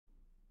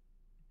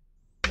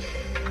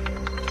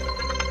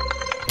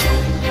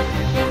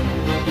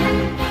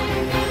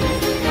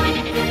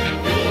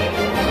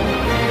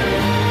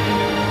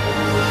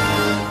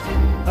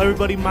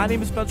everybody. My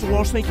name is Spencer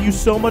Walsh. Thank you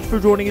so much for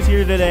joining us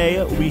here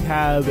today. We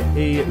have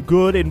a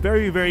good and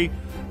very, very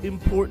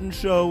important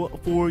show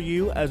for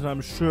you, as I'm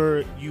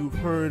sure you've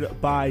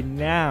heard by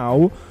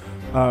now.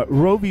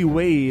 Roe v.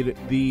 Wade,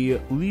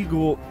 the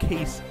legal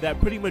case that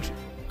pretty much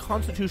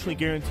constitutionally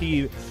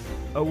guaranteed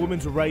a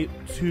woman's right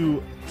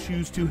to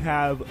choose to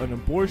have an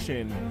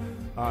abortion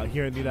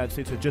here in the United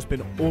States, has just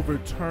been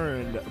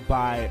overturned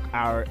by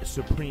our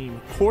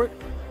Supreme Court.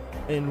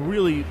 And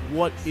really,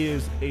 what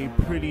is a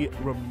pretty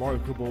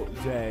remarkable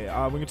day.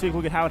 We're going to take a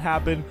look at how it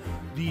happened,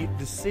 the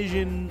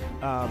decision,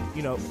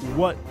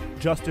 what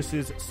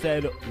justices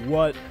said,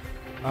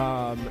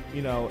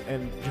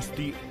 and just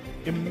the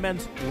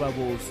immense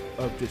levels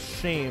of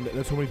just shame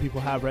that so many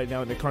people have right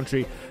now in the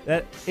country.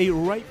 That a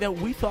right that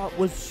we thought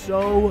was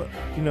so,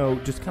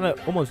 just kind of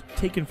almost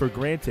taken for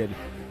granted,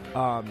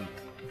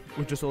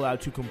 was just allowed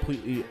to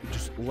completely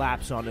just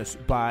lapse on us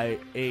by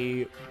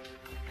a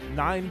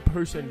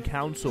 9-person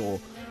council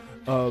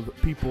of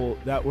people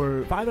that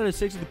were 5 out of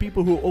 6 of the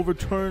people who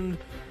overturned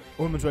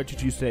women's right to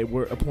choose today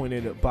were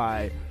appointed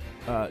by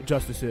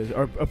justices,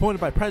 or appointed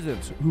by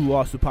presidents who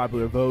lost the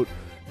popular vote.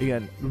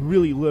 Again,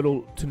 really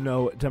little to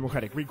no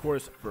democratic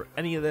recourse for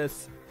any of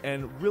this,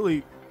 and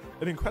really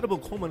an incredible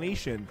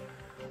culmination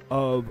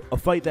of a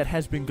fight that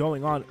has been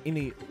going on in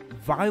a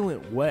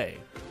violent way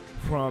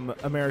from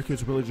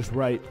America's religious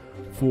right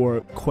for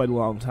quite a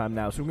long time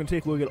now. So we're going to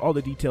take a look at all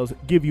the details,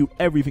 give you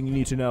everything you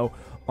need to know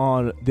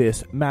on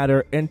this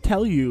matter, and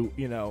tell you,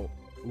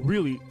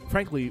 really,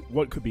 frankly,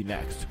 what could be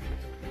next.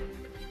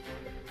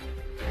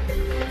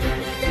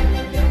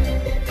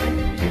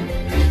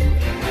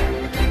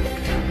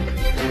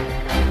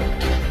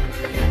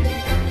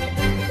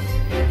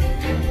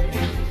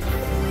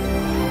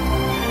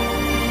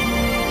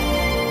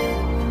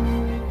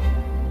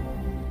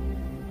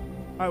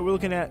 All right, we're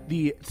looking at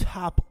the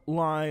top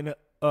line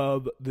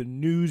of the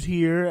news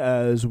here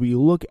as we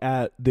look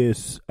at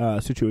this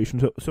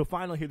situation. So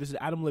finally here, this is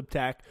Adam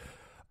Liptak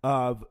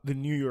of the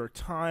New York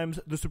Times.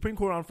 The Supreme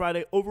Court on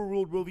Friday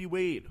overruled Roe v.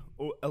 Wade,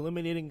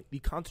 eliminating the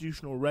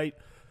constitutional right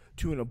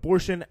to an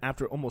abortion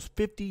after almost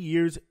 50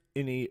 years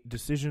in a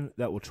decision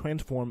that will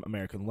transform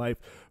American life,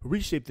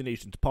 reshape the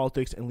nation's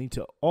politics, and lead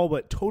to all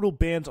but total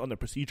bans on the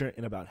procedure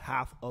in about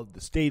half of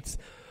the states.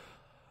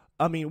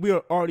 I mean, we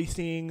are already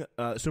seeing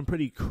some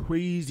pretty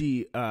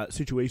crazy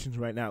situations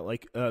right now.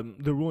 Like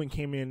the ruling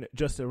came in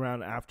just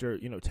around after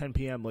 10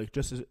 p.m. Like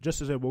just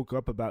as I woke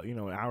up about an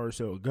hour or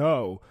so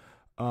ago,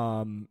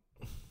 a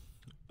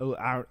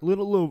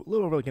little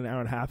over like an hour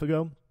and a half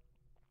ago.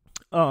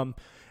 And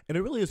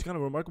it really is kind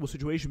of a remarkable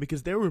situation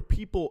because there were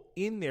people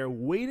in there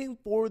waiting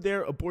for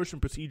their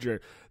abortion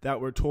procedure that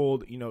were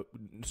told,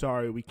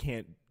 sorry, we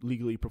can't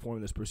legally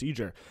perform this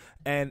procedure,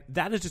 and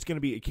that is just going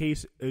to be a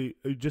case,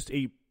 just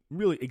a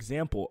really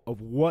example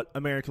of what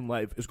American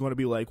life is going to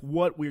be like,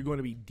 what we're going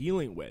to be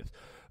dealing with,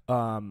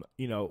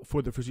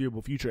 for the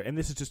foreseeable future. And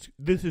this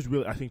is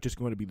really, I think, just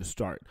going to be the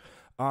start.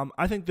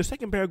 I think the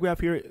second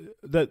paragraph here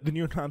that the New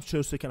York Times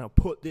chose to kind of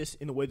put this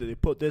in the way that they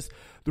put this,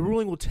 the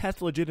ruling will test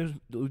the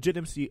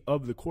legitimacy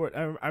of the court.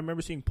 I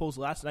remember seeing polls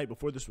last night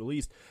before this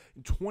released.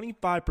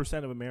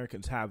 25% of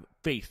Americans have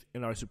faith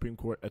in our Supreme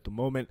Court at the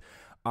moment.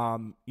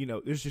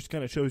 This just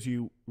kind of shows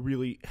you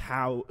really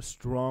how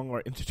strong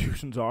our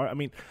institutions are. I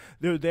mean,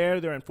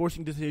 they're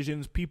enforcing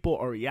decisions. People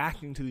are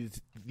reacting to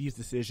these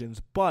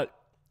decisions, but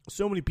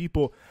so many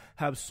people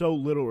have so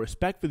little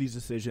respect for these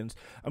decisions.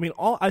 I mean,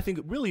 all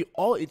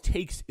it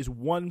takes is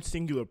one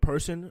singular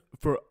person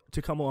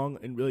to come along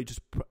and really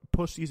just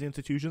push these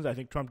institutions. I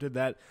think Trump did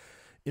that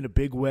in a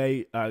big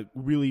way,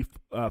 really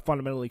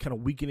fundamentally kind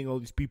of weakening all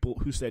these people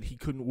who said he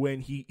couldn't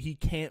win. He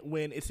can't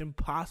win. It's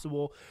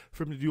impossible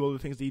for him to do all the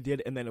things that he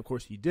did. And then, of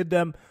course, he did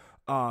them.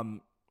 I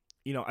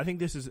think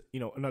this is,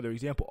 another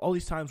example. All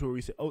these times where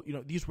we say,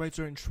 these rights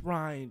are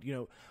enshrined,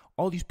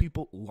 all these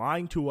people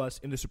lying to us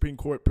in the Supreme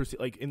Court,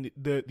 like in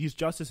these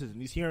justices in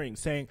these hearings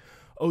saying,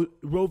 oh,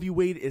 Roe v.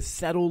 Wade is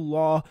settled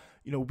law.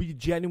 We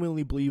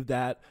genuinely believe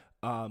that.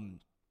 And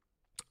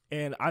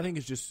I think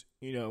it's just,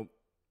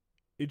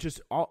 it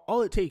just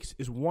all it takes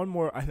is one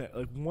more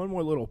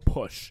little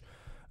push,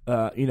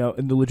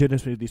 and the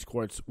legitimacy of these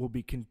courts will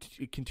be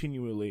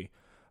continually,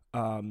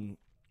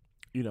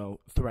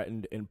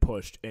 threatened and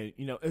pushed. And,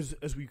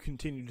 as we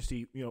continue to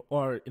see,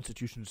 our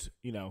institutions,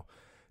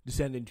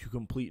 descend into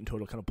complete and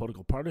total kind of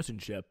political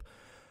partisanship.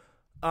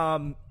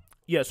 So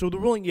the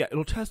ruling,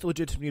 it'll test the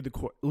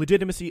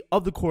legitimacy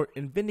of the court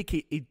and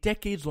vindicate a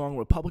decades-long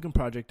Republican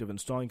project of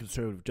installing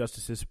conservative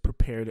justices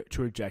prepared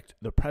to reject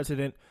the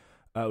president,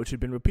 which had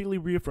been repeatedly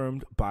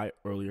reaffirmed by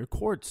earlier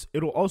courts.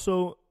 It'll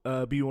also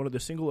be one of the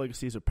single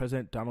legacies of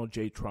President Donald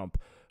J. Trump,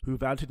 who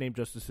vowed to name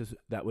justices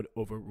that would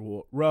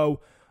overrule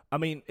Roe. I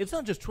mean, it's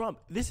not just Trump.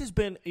 This has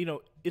been,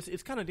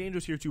 it's kind of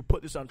dangerous here to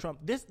put this on Trump.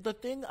 The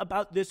thing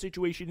about this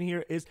situation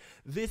here is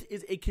this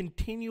is a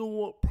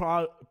continual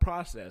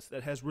process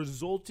that has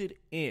resulted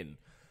in,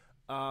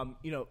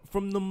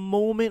 from the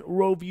moment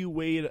Roe v.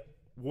 Wade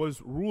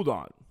was ruled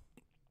on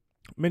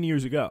many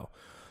years ago,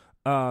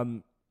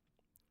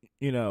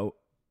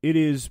 it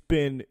has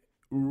been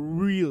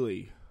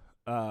really,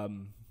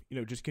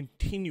 just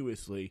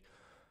continuously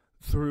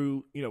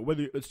through,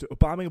 whether it's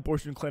bombing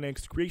abortion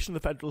clinics, creation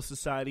of the Federalist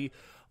Society,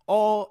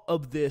 all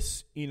of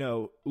this,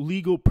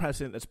 legal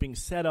precedent that's being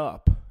set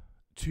up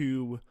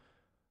to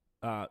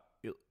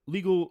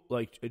legal,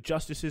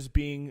 justices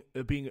being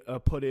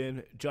put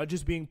in,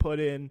 judges being put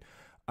in.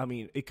 I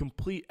mean, a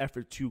complete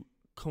effort to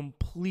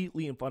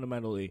completely and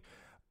fundamentally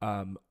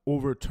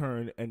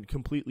overturn and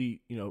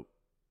completely,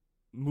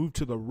 move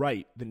to the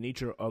right the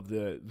nature of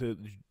the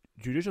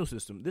judicial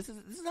system. This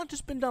is not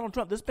just been Donald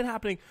Trump. This has been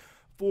happening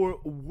for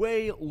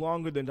way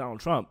longer than Donald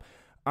Trump.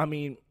 I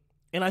mean,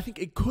 and I think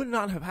it could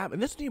not have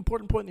happened. This is the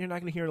important point that you're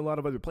not going to hear in a lot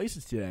of other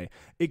places today.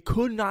 It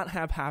could not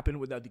have happened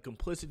without the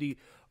complicity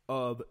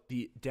of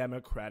the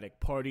Democratic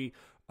Party,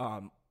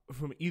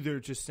 from either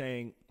just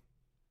saying,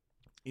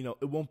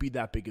 it won't be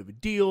that big of a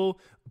deal,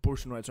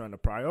 abortion rights aren't a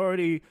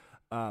priority,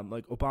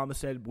 like Obama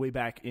said way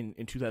back in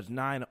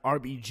 2009,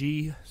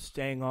 RBG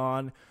staying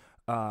on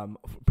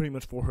pretty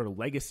much for her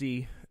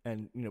legacy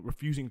and,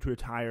 refusing to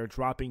retire,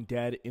 dropping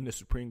dead in the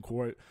Supreme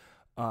Court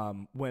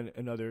when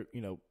another,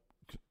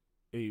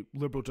 a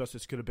liberal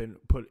justice could have been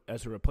put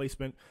as a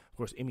replacement. Of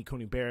course, Amy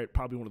Coney Barrett,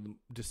 probably one of the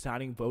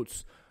deciding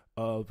votes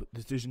of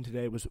the decision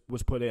today,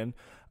 was put in.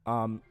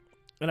 And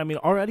I mean,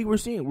 already we're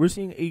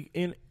seeing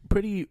a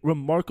pretty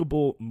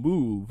remarkable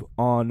move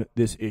on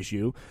this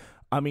issue.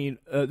 I mean,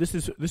 this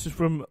is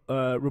from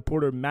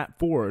reporter Matt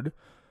Ford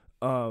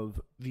of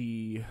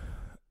the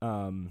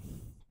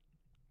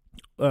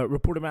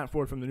reporter Matt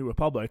Ford from the New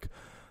Republic.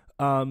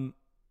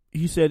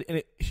 He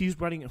said, he's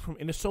writing it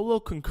in a solo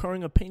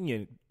concurring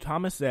opinion.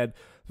 Thomas said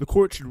the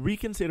court should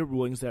reconsider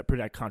rulings that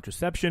protect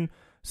contraception,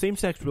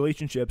 same-sex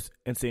relationships,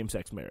 and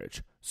same-sex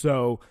marriage.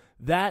 So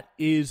that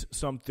is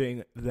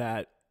something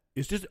that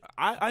is just,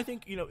 I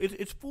think,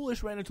 it's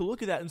foolish right now to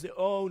look at that and say,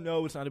 oh,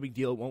 no, it's not a big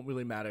deal. It won't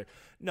really matter.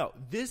 No,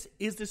 this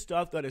is the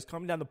stuff that is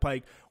coming down the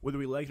pike, whether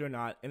we like it or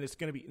not. And it's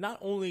going to be, not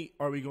only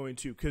are we going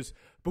to, because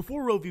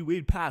before Roe v.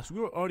 Wade passed, we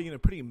were already in a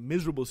pretty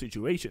miserable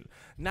situation.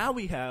 Now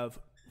we have,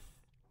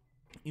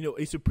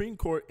 a Supreme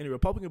Court and a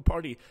Republican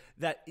Party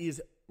that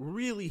is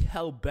really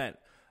hell-bent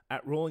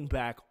at rolling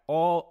back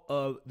all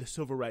of the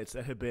civil rights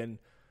that have been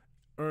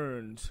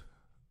earned,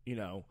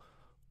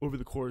 over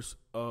the course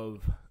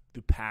of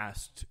the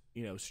past,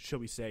 shall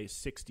we say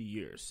 60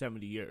 years,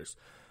 70 years.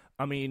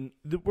 I mean,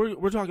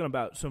 we're talking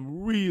about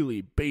some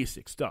really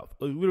basic stuff.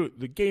 Literally,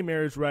 the gay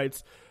marriage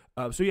rights.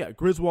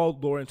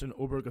 Griswold, Lawrence, and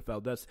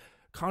Obergefell. That's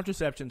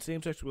contraception,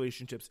 same-sex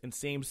relationships, and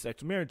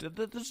same-sex marriage.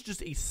 This is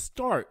just a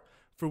start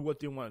for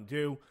what they want to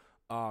do.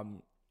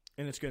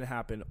 And it's going to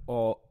happen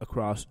all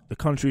across the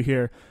country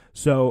here.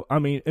 So, I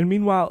mean, and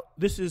meanwhile,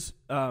 this is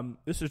a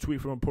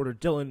tweet from reporter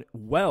Dylan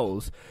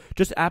Wells.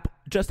 Just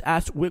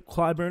asked Whip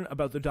Clyburn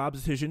about the Dobbs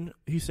decision.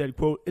 He said,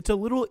 quote, "It's a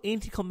little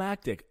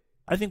anticlimactic.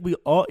 I think we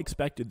all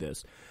expected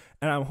this.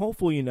 And I'm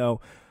hopeful,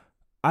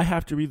 I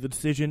have to read the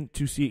decision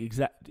to see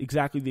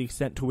exactly the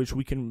extent to which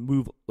we can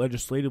move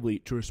legislatively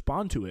to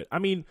respond to it." I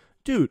mean,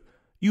 dude,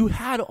 you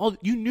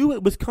knew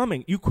it was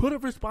coming. You could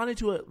have responded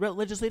to it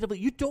legislatively.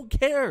 You don't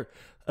care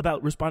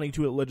about responding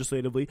to it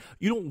legislatively.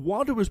 You don't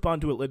want to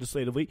respond to it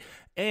legislatively.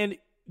 And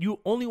you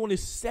only want to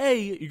say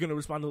you're going to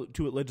respond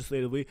to it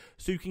legislatively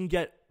so you can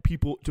get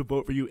people to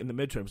vote for you in the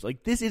midterms.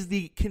 Like, this is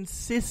the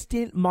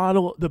consistent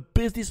model, the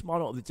business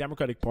model of the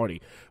Democratic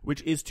Party,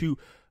 which is to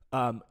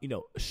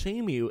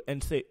shame you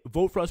and say,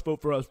 vote for us,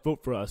 vote for us,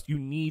 vote for us. You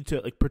need to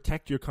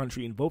protect your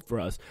country and vote for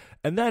us.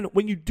 And then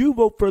when you do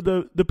vote for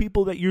the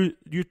people that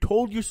you're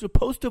told you're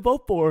supposed to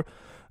vote for,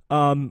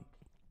 and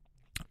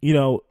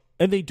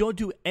they don't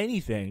do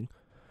anything,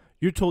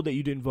 you're told that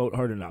you didn't vote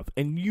hard enough.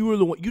 And you were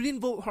the one, you didn't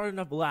vote hard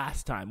enough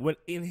last time when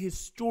an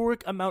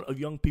historic amount of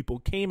young people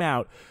came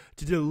out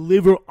to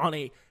deliver on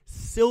a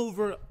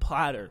silver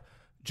platter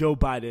Joe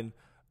Biden,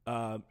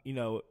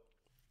 the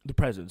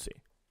presidency.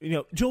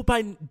 Joe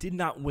Biden did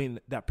not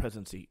win that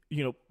presidency.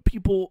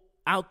 People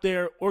out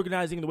there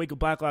organizing in the wake of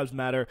Black Lives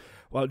Matter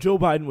while Joe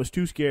Biden was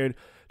too scared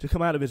to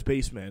come out of his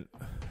basement.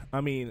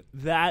 I mean,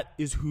 that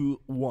is who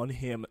won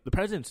him the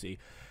presidency.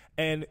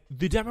 And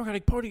the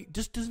Democratic Party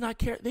just does not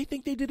care. They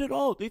think they did it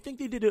all. And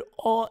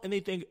they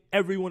think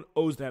everyone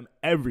owes them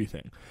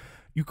everything.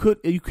 You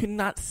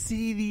cannot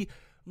see the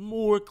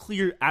more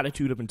clear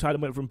attitude of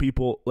entitlement from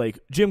people like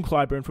Jim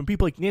Clyburn, from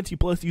people like Nancy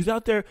Pelosi, who's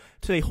out there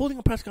today holding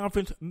a press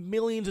conference,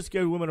 millions of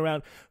scared women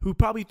around who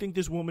probably think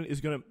this woman is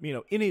going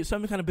to, in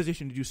some kind of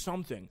position to do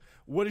something.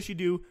 What does she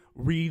do?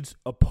 Reads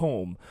a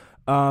poem.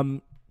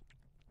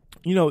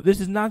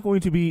 This is not going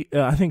to be,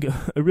 I think,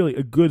 a really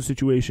a good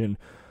situation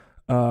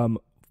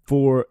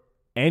for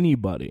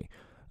anybody.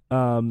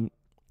 The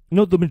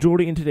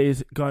majority in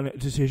today's gun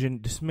decision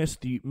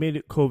dismissed the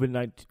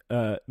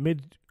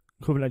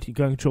mid-COVID-19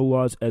 gun control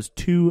laws as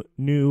too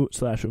new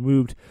 /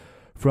 removed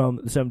from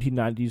the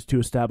 1790s to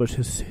establish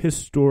his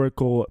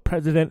historical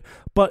precedent.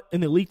 But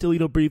in the leaked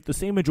Alito brief, the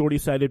same majority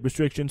cited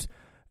restrictions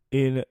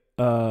in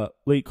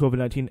late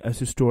COVID-19 as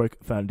historic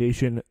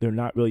foundation. They're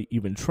not really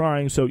even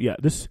trying. So, yeah,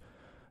 this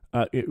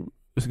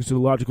is a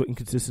logical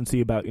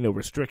inconsistency about,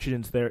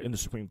 restrictions there in the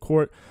Supreme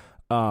Court.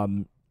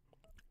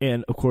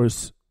 And of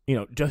course,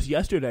 just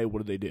yesterday,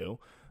 what did they do?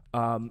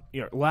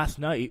 Last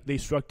night they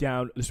struck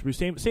down the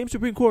same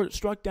Supreme Court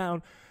struck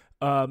down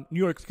New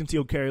York's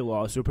concealed carry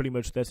law. So pretty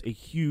much that's a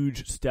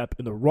huge step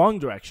in the wrong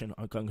direction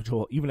on gun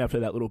control. Even after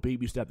that little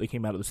baby step that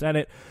came out of the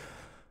Senate,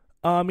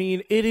 I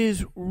mean, it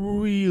is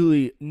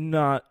really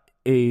not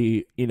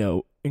a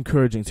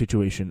encouraging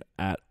situation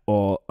at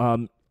all.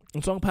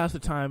 It's long past the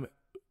time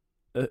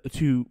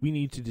we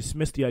need to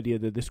dismiss the idea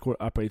that this court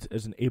operates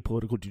as an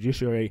apolitical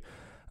judiciary.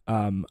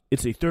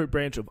 It's a third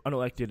branch of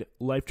unelected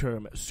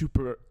life-term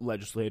super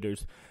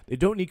legislators. They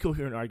don't need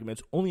coherent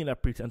arguments, only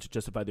enough pretense to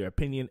justify their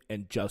opinion,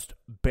 and just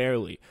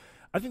barely.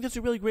 I think that's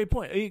a really great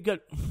point.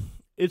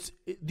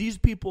 These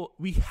people,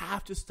 we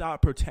have to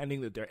stop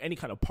pretending that they're any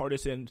kind of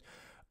partisan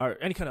or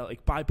any kind of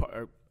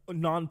or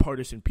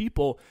nonpartisan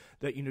people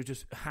that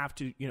just have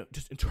to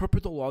just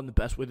interpret the law in the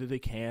best way that they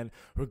can,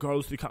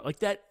 regardless of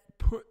that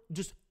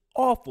just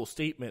awful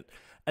statement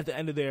at the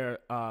end of their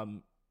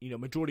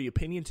majority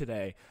opinion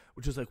today,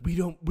 which is we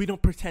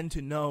don't pretend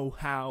to know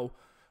how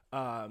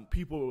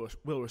people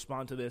will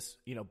respond to this,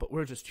 but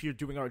we're just here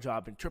doing our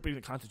job, interpreting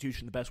the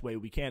Constitution the best way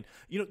we can.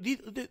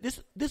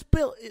 This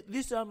bill,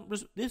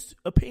 this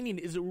opinion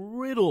is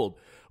riddled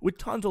with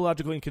tons of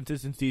logical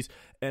inconsistencies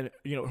and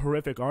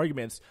horrific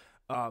arguments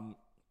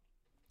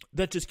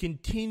that just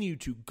continue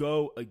to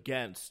go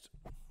against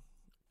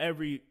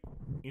every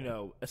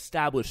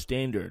established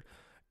standard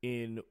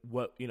in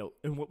what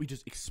we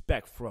just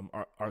expect from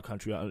our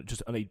country on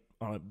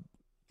a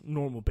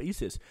normal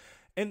basis.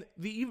 And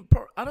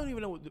I don't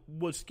even know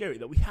what's scary,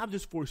 that we have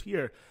this force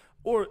here,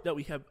 or that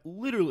we have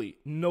literally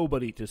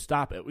nobody to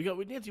stop it. We got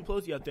Nancy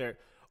Pelosi out there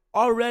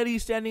already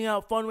sending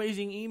out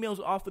fundraising emails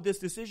off of this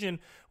decision,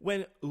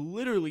 when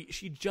literally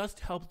she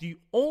just helped the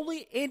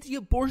only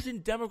anti-abortion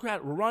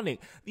Democrat running.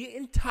 The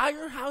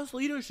entire House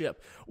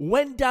leadership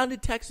went down to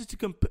Texas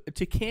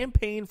to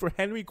campaign for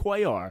Henry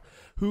Cuellar,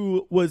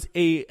 who was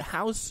a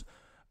House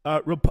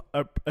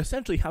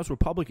essentially House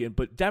Republican,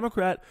 but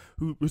Democrat,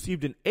 who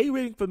received an A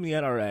rating from the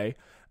NRA,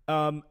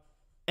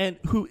 and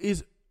who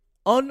is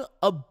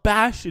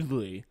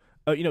unabashedly,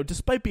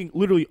 despite being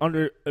literally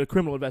under a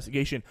criminal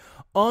investigation,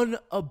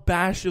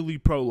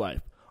 unabashedly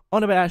pro-life.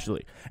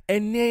 Unabashedly.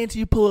 And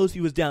Nancy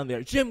Pelosi was down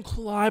there. Jim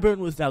Clyburn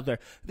was out there.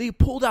 They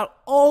pulled out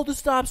all the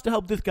stops to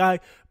help this guy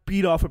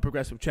beat off a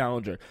progressive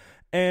challenger.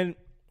 And,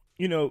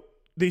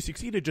 they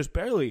succeeded just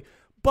barely.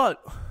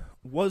 But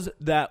was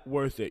that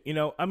worth it?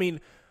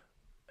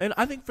 And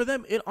I think for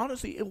them, it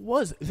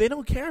was. They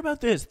don't care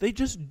about this. They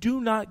just do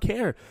not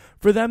care.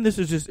 For them, this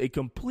is just a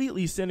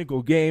completely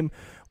cynical game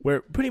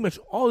where pretty much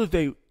all that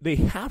they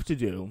have to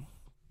do,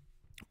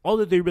 all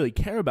that they really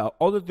care about,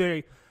 all that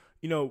they,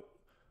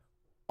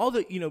 all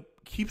that,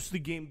 keeps the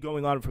game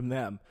going on from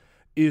them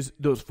is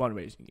those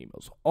fundraising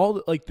emails. All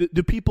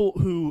the people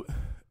who,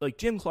 like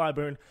Jim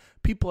Clyburn,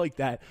 people like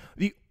that,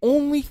 the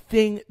only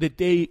thing that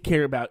they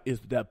care about is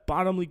that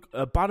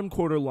bottom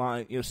quarter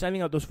line,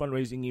 sending out those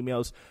fundraising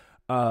emails.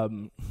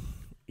 The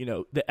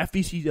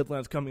FEC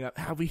deadline's coming up.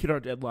 Have we hit our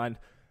deadline?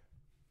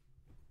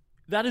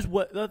 That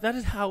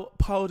is how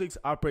politics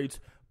operates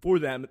for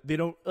them. They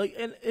don't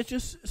and it's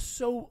just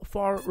so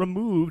far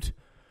removed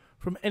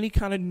from any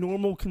kind of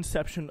normal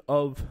conception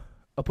of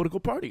a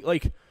political party.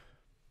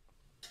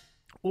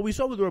 What we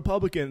saw with the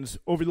Republicans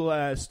over the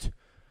last,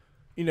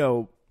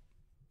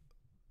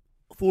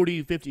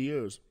 40, 50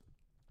 years.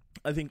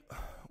 I think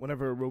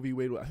whenever Roe v.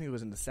 Wade, I think it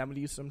was in the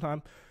 70s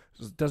sometime.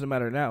 It doesn't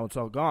matter now. It's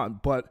all gone.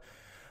 But,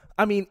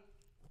 I mean,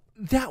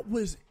 that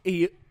was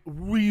a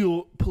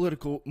real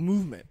political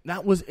movement.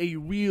 That was a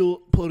real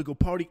political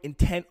party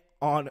intent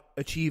on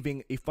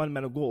achieving a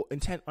fundamental goal,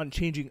 intent on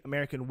changing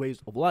American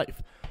ways of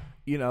life.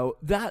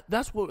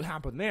 That's what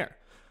happened there.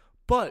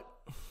 But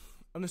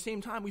at the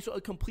same time, we saw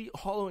a complete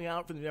hollowing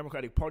out from the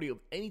Democratic Party of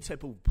any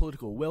type of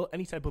political will,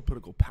 any type of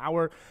political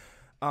power.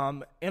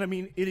 And I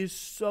mean, it is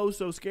so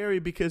scary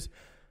because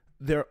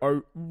there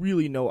are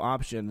really no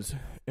options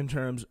in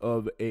terms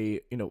of a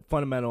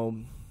fundamental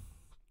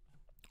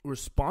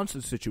response to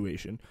the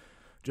situation,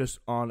 just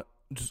on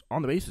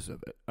the basis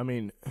of it. I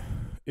mean,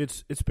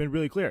 it's been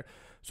really clear.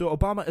 So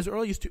Obama, as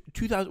early as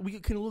 2000, we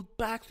can look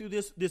back through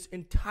this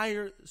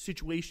entire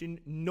situation.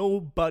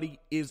 Nobody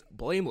is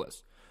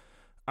blameless.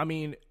 I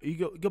mean,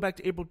 you go back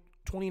to April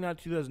 29,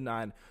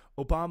 2009.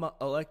 Obama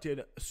elected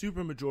a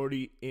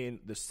supermajority in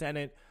the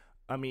Senate.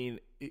 I mean,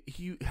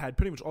 he had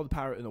pretty much all the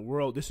power in the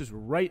world. This is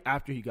right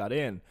after he got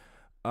in.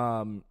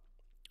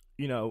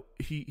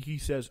 He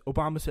says,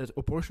 Obama says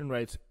abortion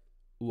rights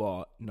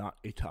law not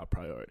a top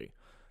priority.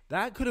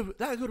 That could have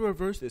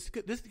reversed this.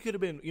 This could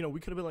have been, we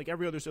could have been like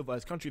every other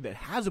civilized country that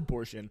has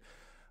abortion,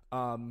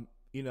 and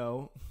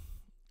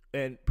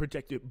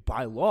protected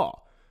by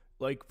law.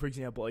 Like, for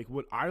example, like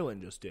what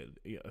Ireland just did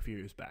a few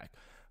years back.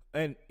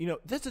 And,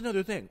 that's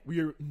another thing.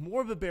 We are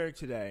more of a barrack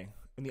today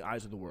in the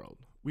eyes of the world.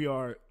 We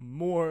are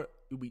more,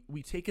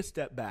 we take a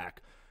step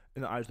back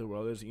in the eyes of the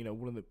world as,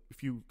 one of the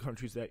few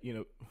countries that,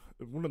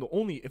 one of the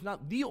only, if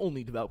not the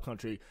only developed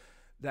country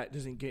that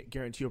doesn't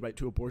guarantee a right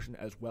to abortion,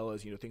 as well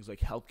as, things like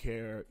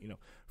healthcare,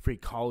 free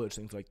college,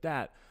 things like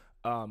that.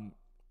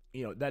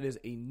 That is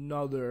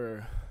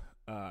another,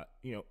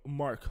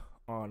 mark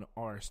on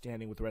our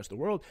standing with the rest of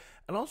the world.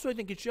 And also, I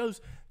think it shows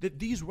that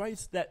these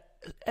rights that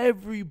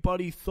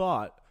everybody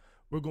thought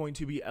were going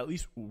to be at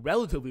least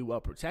relatively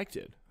well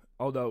protected,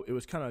 although it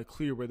was kind of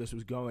clear where this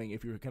was going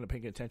if you were kind of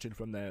paying attention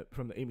from the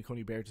Amy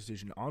Coney Barrett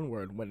decision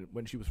onward,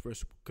 when she was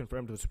first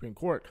confirmed to the Supreme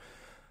Court.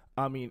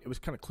 I mean, it was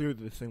kind of clear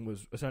that this thing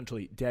was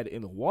essentially dead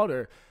in the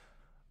water.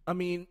 I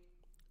mean,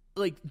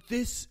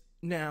 this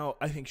now,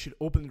 I think, should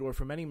open the door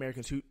for many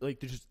Americans who they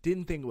just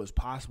didn't think it was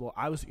possible.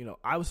 I was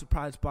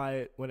surprised by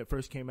it when it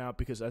first came out,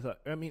 because I thought,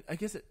 I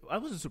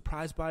wasn't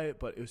surprised by it,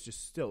 but it was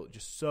just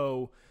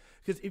so,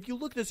 because if you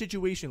look at the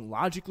situation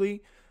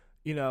logically,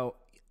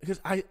 because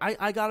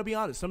I gotta be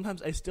honest,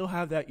 sometimes I still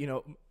have that,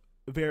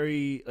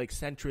 very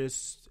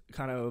centrist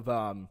kind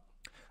of,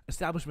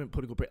 establishment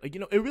political break.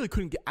 It really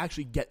couldn't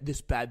actually get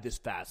this bad this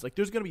fast.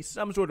 There's going to be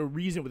some sort of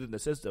reason within the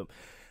system.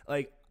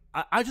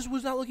 I just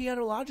was not looking at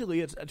it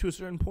logically to a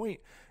certain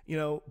point,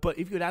 but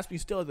if you had asked me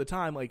still at the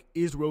time,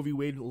 is Roe v.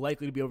 Wade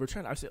likely to be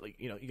overturned? I said,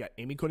 you got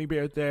Amy Coney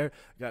Barrett there,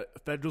 you got a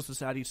federal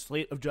society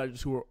slate of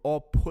judges who are all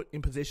put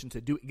in position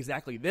to do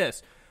exactly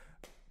this.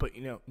 But,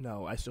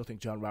 no, I still think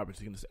John Roberts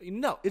is going to say,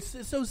 no, it's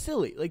so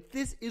silly.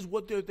 This is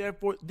what they're there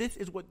for. This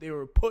is what they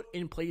were put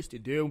in place to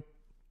do.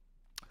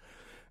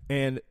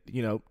 And,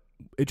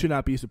 it should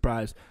not be a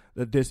surprise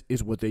that this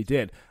is what they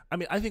did. I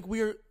mean, I think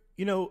we're,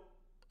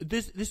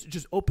 this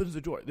just opens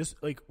the door.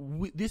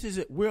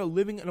 We're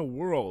living in a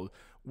world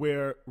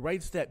where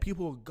rights that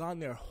people have gone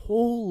their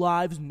whole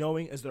lives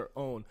knowing as their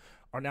own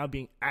are now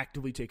being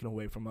actively taken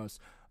away from us.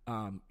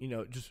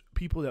 Just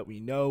people that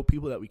we know,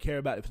 people that we care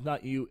about. If it's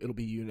not you, it'll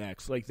be you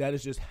next. That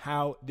is just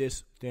how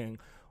this thing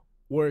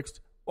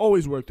works.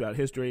 Always worked throughout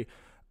history.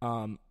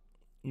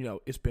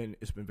 It's been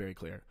very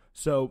clear.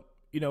 So,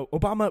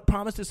 Obama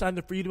promised to sign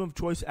the Freedom of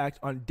Choice Act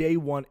on day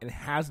one and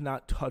has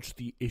not touched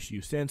the issue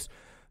since.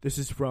 This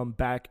is from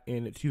back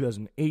in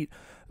 2008.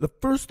 The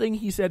first thing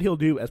he said he'll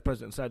do as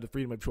president signed the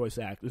Freedom of Choice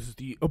Act. This is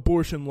the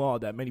abortion law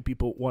that many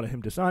people wanted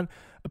him to sign.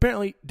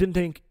 Apparently didn't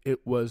think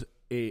it was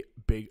a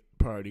big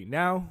priority.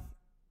 Now,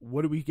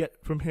 what do we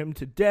get from him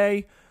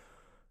today?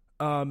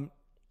 Today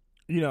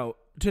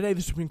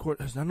the Supreme Court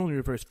has not only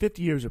reversed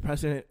 50 years of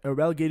precedent,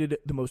 relegated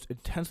the most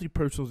intensely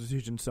personal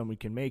decision someone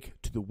can make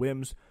to the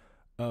whims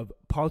of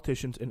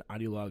politicians and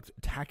ideologues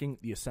attacking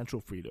the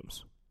essential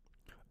freedoms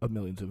of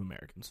millions of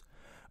Americans.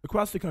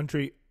 Across the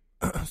country,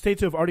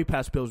 states have already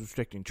passed bills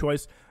restricting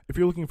choice. If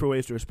you're looking for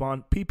ways to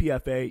respond,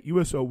 PPFA,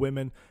 USO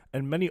Women,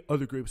 and many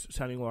other groups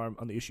sounding alarm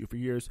on the issue for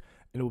years,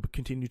 and it will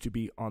continue to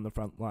be on the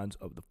front lines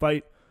of the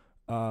fight.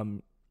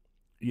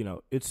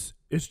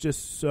 It's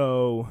just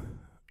so,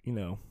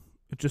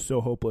 it's just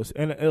so hopeless.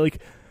 And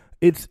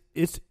it's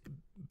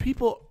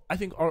people, I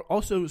think, are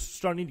also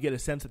starting to get a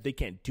sense that they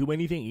can't do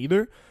anything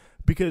either,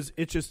 because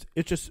it's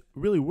just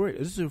really weird.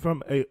 This is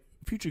from a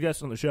future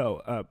guest on the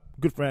show, a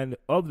good friend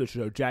of the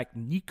show, Jack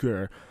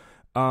Neeker.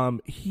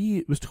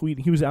 He was tweeting.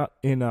 He was out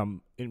in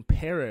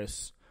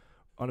Paris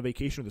on a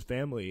vacation with his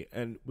family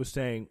and was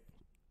saying,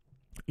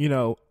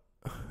 we're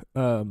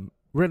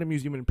at a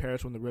museum in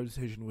Paris when the Roe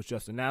decision was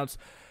just announced,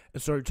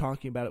 and started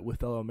talking about it with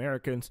fellow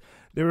Americans.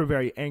 They were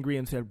very angry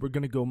and said, we're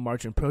going to go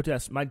march and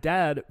protest. My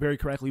dad very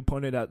correctly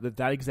pointed out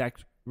that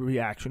exact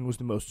reaction was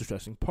the most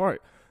distressing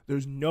part.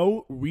 There's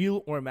no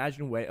real or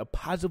imagined way of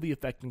positively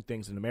affecting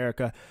things in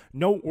America.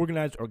 No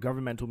organized or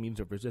governmental means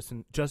of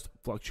resistance, just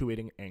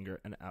fluctuating anger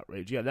and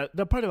outrage. Yeah,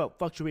 that part about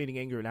fluctuating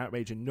anger and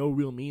outrage and no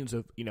real means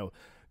of,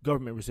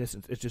 government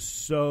resistance, it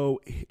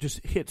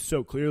just hits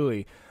so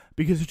clearly,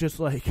 because it's just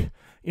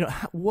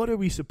what are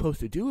we supposed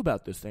to do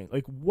about this thing?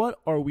 What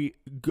are we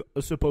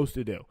supposed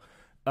to do?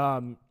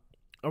 Are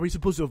we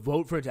supposed to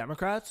vote for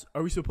Democrats?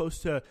 Are we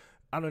supposed to,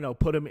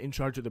 put them in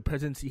charge of the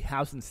presidency,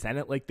 House, and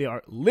Senate like they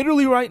are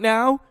literally right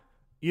now?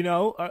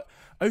 Are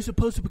you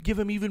supposed to give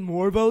them even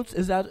more votes?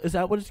 Is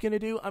that what it's going to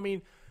do? I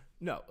mean,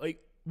 no.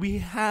 We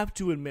have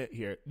to admit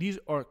here, these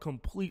are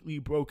completely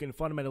broken,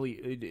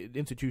 fundamentally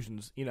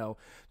institutions,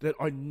 that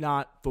are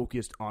not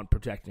focused on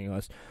protecting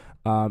us,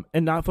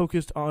 and not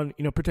focused on,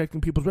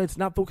 protecting people's rights,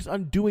 not focused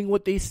on doing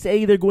what they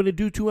say they're going to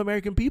do to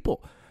American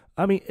people.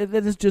 I mean,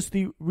 that is just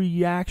the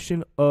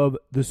reaction of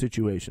the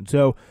situation.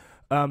 So,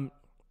 John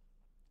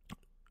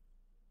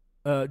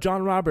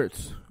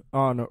Roberts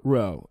on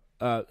Roe,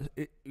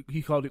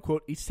 he called it,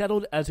 quote, "He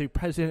settled as a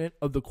president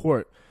of the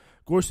court.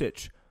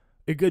 Gorsuch,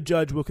 a good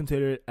judge, will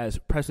consider it as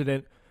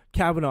precedent.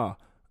 Kavanaugh,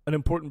 an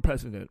important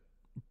precedent.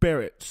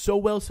 Barrett, so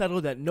well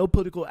settled that no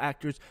political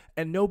actors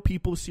and no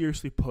people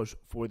seriously push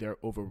for their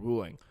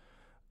overruling."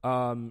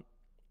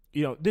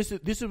 This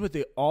is what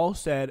they all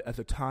said at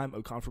the time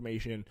of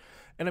confirmation,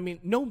 and I mean,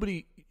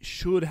 nobody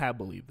should have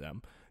believed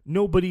them.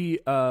 Nobody,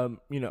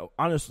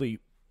 honestly,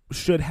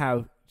 should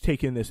have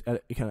taken this kind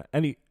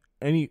of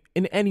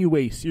in any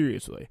way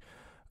seriously.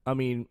 I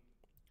mean,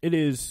 it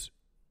is,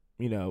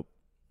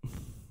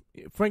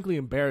 frankly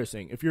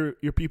embarrassing if you're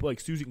people like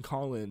Susan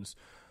Collins,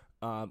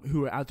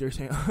 who are out there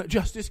saying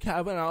Justice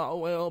Kavanaugh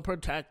will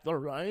protect the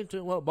right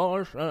to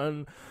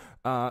abortion,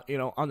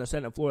 on the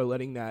Senate floor,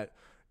 letting that,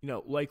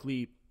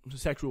 likely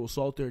sexual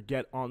assaulter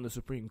get on the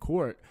Supreme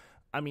Court.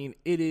 I mean,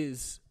 it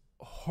is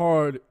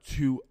hard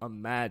to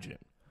imagine.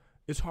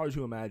 It's hard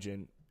to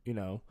imagine,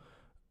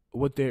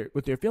 what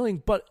they're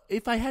feeling. But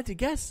if I had to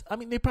guess, I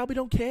mean, they probably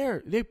don't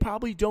care. They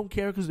probably don't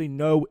care because they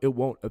know it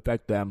won't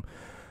affect them.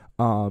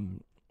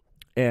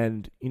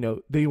 And,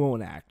 they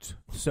won't act.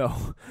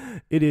 So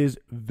it is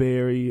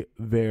very,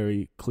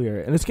 very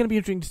clear. And it's going to be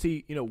interesting to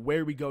see,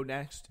 where we go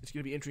next. It's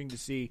going to be interesting to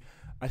see,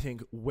 I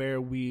think, where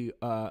we,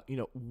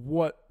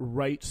 what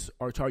rights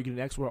are targeted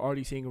next. We're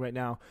already seeing right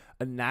now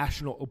a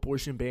national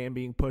abortion ban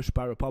being pushed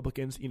by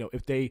Republicans.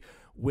 If they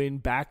win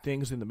back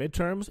things in the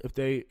midterms, if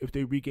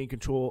they regain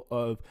control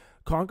of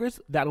Congress,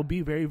 that'll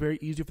be very, very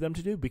easy for them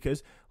to do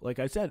because, like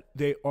I said,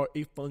 they are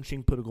a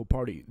functioning political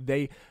party.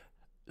 They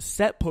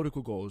set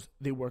political goals,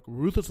 they work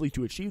ruthlessly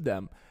to achieve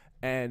them,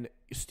 and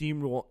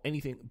steamroll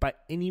anything by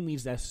any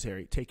means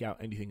necessary, take out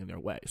anything in their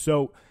way.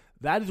 So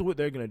that is what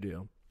they're going to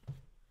do.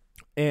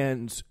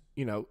 And,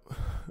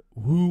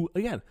 who,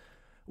 again,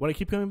 what I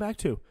keep coming back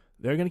to,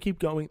 they're going to keep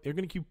going, they're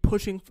going to keep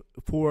pushing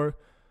for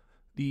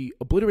the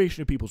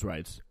obliteration of people's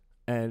rights,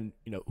 and,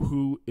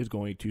 who is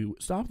going to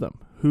stop them?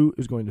 Who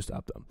is going to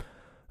stop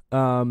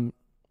them?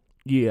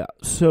 Yeah,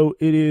 so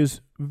it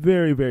is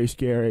very, very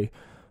scary.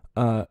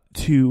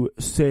 To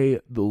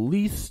say the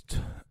least.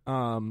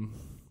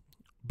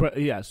 But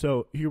yeah,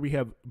 so here we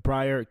have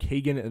Breyer,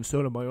 Kagan, and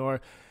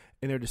Sotomayor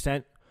in their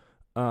dissent,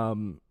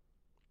 really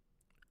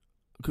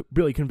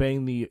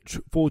conveying the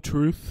full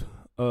truth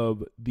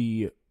of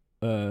the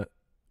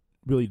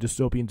really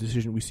dystopian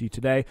decision we see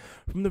today.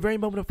 From the very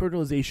moment of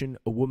fertilization,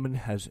 a woman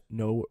has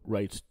no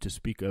rights to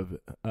speak of.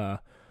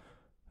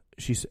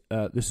 This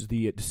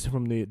is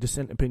from the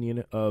dissent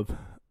opinion of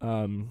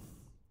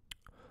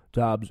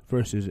Dobbs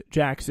versus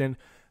Jackson.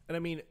 And I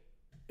mean,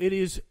 it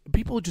is,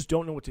 people just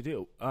don't know what to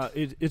do.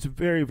 It's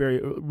very, very,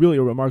 really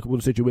a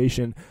remarkable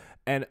situation.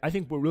 And I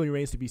think what really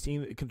remains to be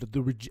seen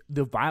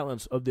the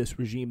violence of this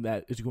regime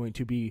that is going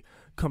to be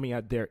coming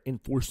out there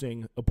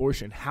enforcing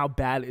abortion. How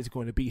bad is it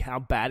going to be? How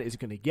bad is it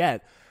going to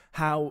get?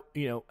 How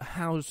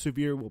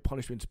severe will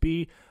punishments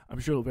be? I'm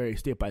sure it'll vary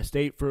state by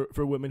state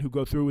for women who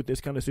go through with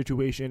this kind of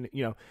situation.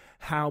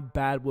 How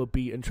bad will it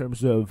be in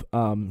terms of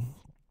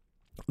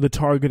the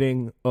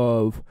targeting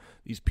of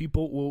these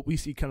people? Will we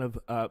see kind of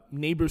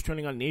neighbors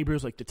turning on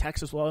neighbors like the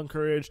Texas law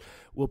encouraged?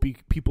 Will be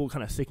people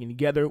kind of sticking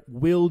together?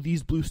 Will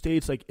these blue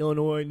states like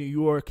Illinois, New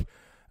York,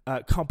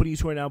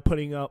 companies who are now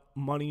putting up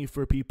money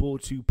for people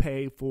to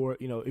pay for,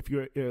 if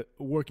you're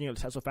working at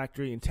a Tesla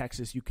factory in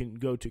Texas, you can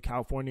go to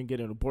California and get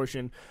an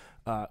abortion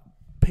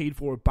paid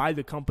for by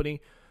the company.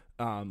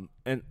 And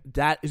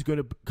that is going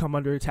to come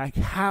under attack.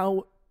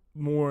 How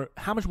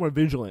much more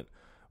vigilant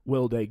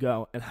will they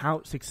go, and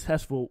how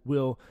successful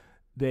will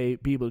they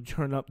be able to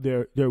turn up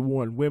their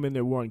war on women,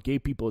 their war on gay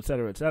people, et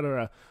cetera, et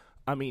cetera?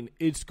 I mean,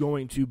 it's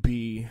going to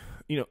be,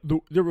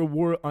 the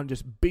reward on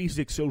just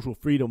basic social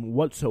freedom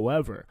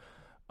whatsoever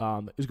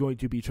is going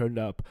to be turned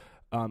up.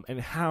 And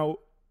how,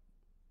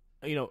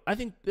 I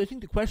think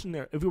the question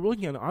there, if we're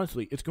looking at it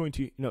honestly, it's going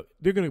to,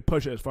 they're going to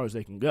push it as far as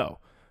they can go.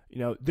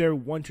 They're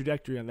one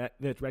trajectory on that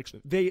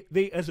direction.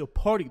 They as a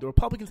party, the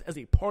Republicans as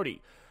a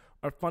party,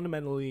 are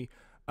fundamentally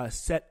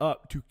set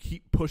up to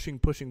keep pushing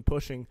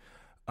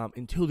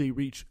until they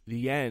reach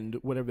the end,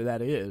 whatever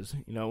that is.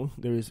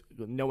 There's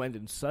no end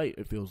in sight,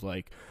 it feels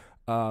like.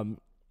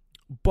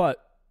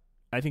 But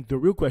I think the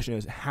real question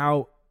is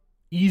how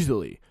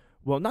easily.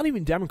 Well, not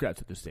even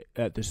Democrats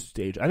at this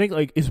stage. I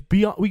think it's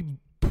beyond. We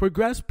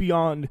progress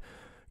beyond,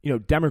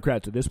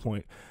 Democrats at this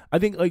point. I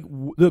think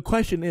the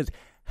question is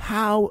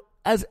how,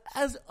 as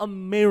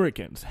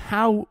Americans,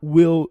 how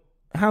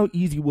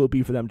easy will it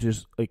be for them to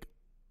just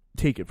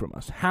take it from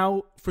us?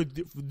 How for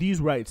these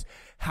rights,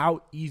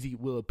 how easy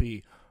will it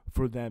be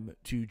for them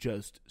to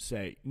just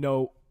say,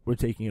 no, we're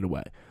taking it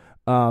away?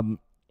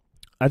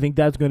 I think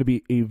that's going to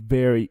be a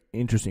very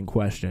interesting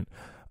question,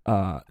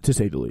 to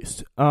say the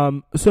least.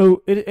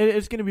 So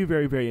it's going to be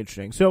very, very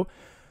interesting. So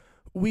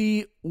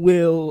we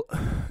will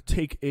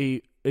take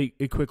a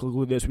quick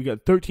look at this. We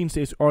got 13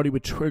 states already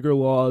with trigger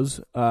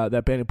laws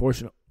that ban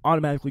abortion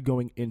automatically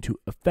going into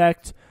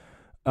effect.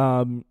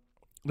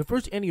 The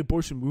first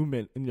anti-abortion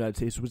movement in the United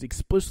States was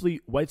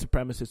explicitly white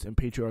supremacist and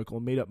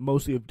patriarchal, made up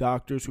mostly of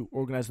doctors who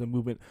organized the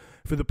movement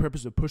for the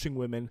purpose of pushing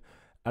women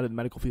out of the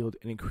medical field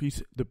and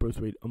increase the birth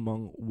rate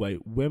among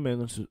white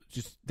women. So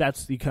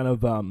that's the kind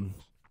of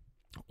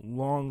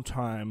long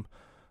time,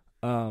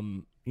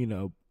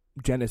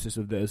 genesis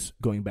of this,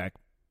 going back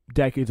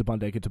decades upon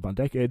decades upon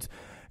decades,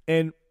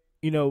 and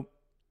it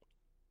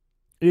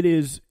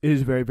is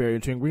very, very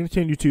interesting. We're going to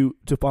continue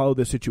to follow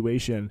this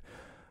situation.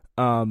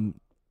 And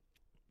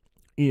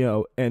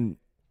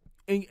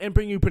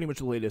bring you pretty much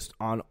the latest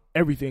on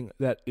everything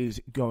that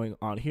is going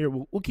on here.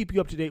 We'll keep you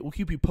up to date. We'll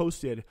keep you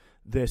posted.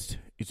 This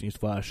is News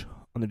Flash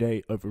on the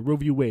day of Roe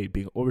v. Wade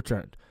being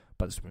overturned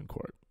by the Supreme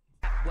Court.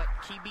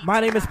 My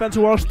name is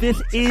Spencer Walsh.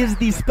 This is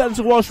the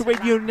Spencer Walsh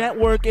Radio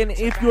Network, and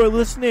if you're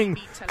listening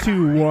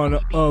to one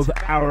of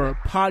our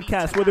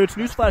podcasts, whether it's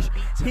Newsflash,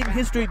 Hidden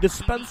History, The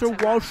Spencer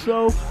Walsh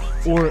Show,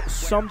 or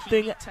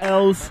something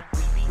else,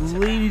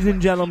 ladies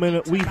and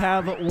gentlemen, we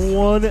have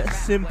one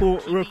simple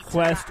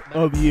request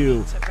of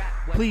you.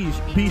 Please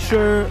be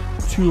sure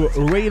to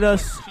rate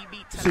us,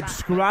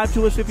 subscribe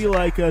to us if you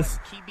like us,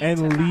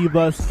 and leave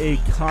us a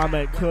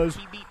comment, because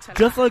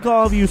just like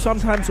all of you,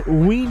 sometimes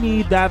we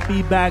need that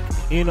feedback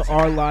in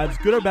our lives,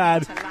 good or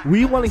bad.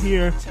 We want to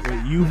hear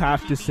what you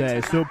have to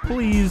say. So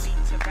please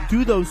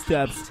do those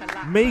steps.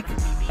 Make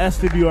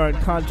SWR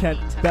and content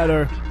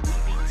better.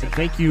 And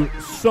thank you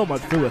so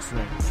much for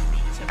listening.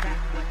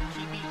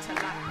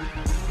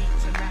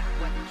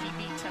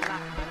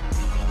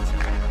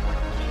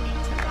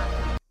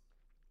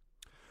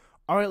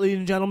 All right, ladies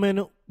and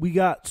gentlemen, we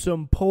got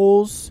some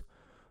polls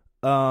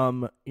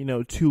to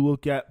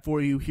look at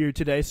for you here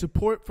today.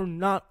 Support for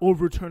not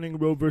overturning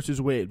Roe versus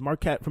Wade.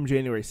 Marquette from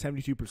January,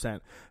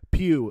 72%.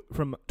 Pew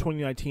from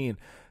 2019,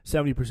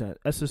 70%.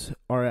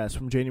 SSRS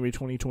from January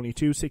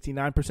 2022,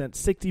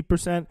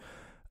 69%,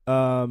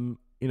 60%.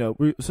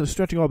 So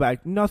stretching all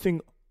back,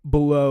 nothing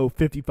below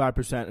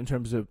 55% in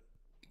terms of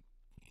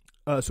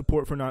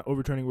support for not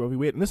overturning Roe v.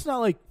 Wade. And this is not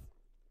like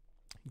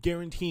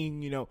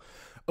guaranteeing,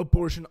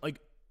 abortion, like,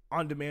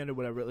 on demand or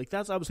whatever. Like,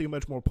 that's obviously a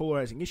much more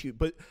polarizing issue,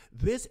 but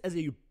this as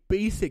a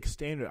basic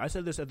standard, I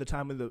said this at the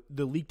time when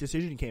the leaked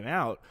decision came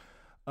out,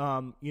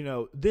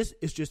 there's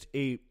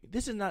a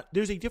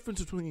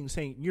difference between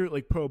saying you're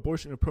like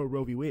pro-abortion or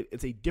pro-Roe v. Wade.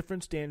 It's a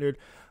different standard,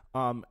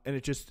 and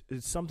it's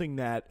something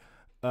that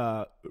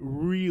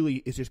really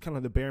is just kind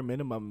of the bare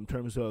minimum in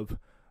terms of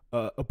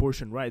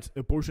abortion rights.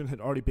 Abortion had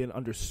already been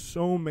under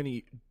so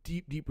many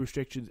deep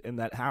restrictions in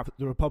that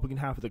the Republican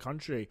half of the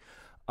country.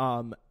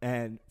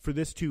 And for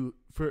this that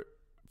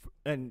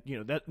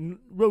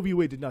Roe v.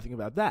 Wade did nothing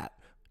about that.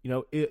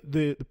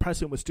 The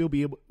precedent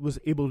was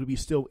able to be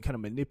still kind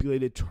of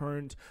manipulated,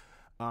 turned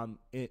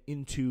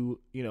into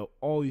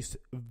all these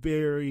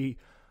very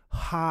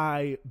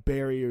high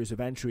barriers of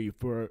entry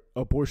for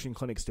abortion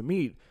clinics to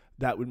meet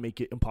that would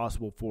make it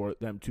impossible for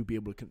them to be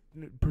able to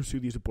pursue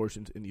these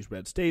abortions in these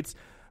red states.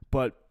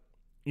 But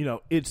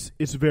it's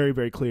very,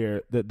 very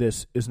clear that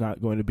this is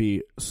not going to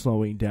be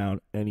slowing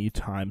down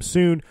anytime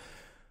soon.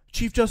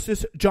 Chief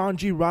Justice John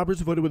G.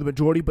 Roberts voted with a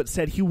majority, but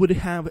said he would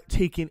have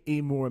taken a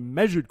more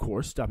measured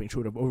course, stopping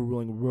short of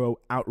overruling Roe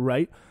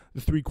outright.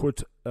 The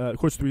court's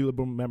three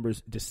liberal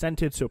members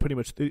dissented, so pretty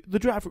much the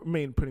draft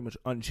remained pretty much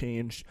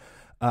unchanged,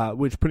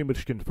 which pretty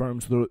much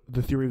confirms the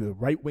theory of the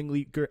right-wing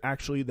leaker,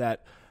 actually,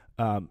 that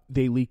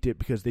they leaked it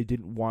because they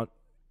didn't want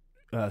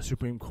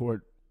Supreme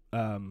Court,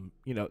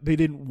 they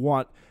didn't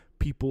want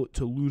people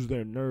to lose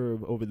their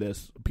nerve over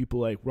this, people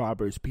like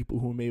Roberts, people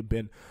who may have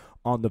been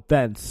on the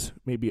fence,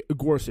 maybe a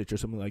Gorsuch or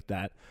something like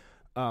that,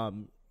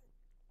 on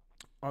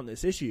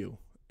this issue,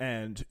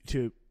 and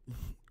to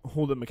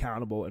hold them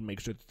accountable and make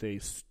sure that they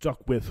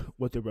stuck with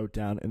what they wrote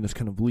down in this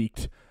kind of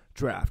leaked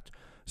draft.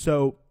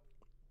 So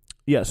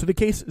the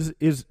case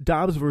is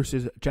Dobbs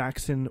versus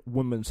Jackson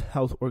Women's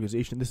Health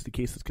Organization. This is the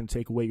case that's going to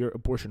take away your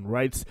abortion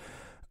rights.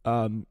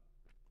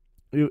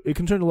 It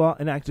concerned a law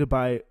enacted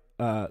by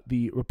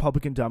the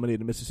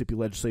Republican-dominated Mississippi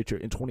legislature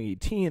in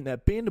 2018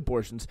 that banned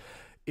abortions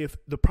if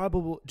the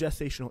probable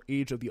gestational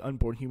age of the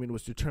unborn human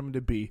was determined to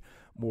be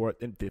more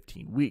than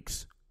 15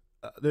 weeks.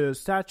 The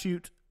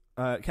statute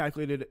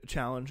calculated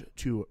challenge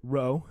to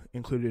Roe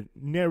included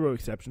narrow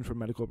exceptions for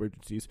medical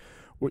emergencies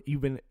or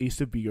even a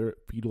severe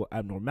fetal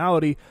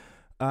abnormality.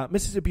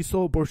 Mississippi's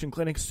sole abortion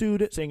clinic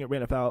sued, saying it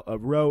ran afoul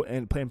of Roe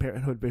and Planned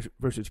Parenthood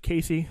versus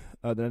Casey,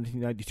 the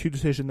 1992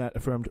 decision that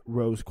affirmed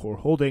Roe's core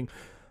holding.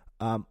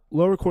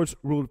 Lower courts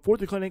ruled for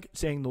the clinic,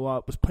 saying the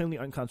law was plainly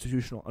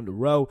unconstitutional under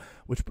Roe,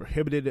 which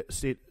prohibited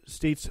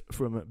states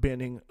from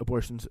banning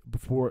abortions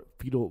before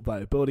fetal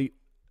viability,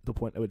 the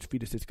point at which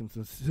fetuses can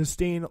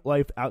sustain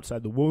life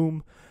outside the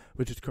womb,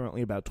 which is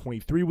currently about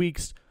 23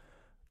 weeks.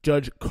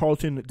 Judge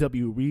Carlton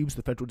W. Reeves,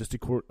 the Federal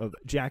District Court of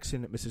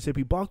Jackson,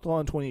 Mississippi, blocked the law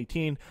in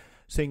 2018,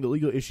 saying the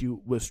legal issue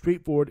was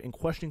straightforward and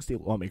questioning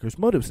state lawmakers'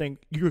 motives, saying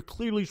you're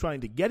clearly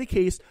trying to get a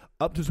case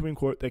up to the Supreme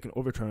Court that can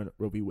overturn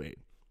Roe v. Wade.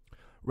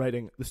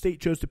 Writing, the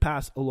state chose to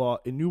pass a law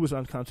it knew was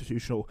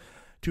unconstitutional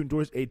to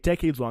endorse a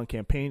decades-long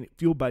campaign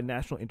fueled by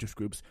national interest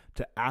groups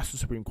to ask the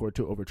Supreme Court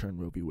to overturn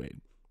Roe v.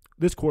 Wade.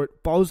 This court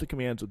follows the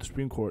commands of the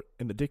Supreme Court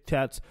and the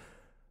diktats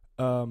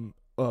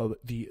of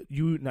the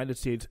United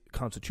States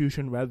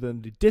Constitution rather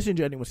than the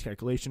disingenuous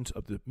calculations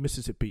of the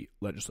Mississippi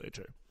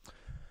legislature.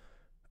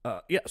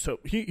 So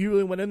he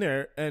really went in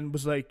there and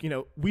was like,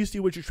 we see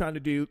what you're trying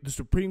to do. The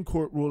Supreme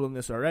Court ruled on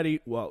this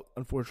already. Well,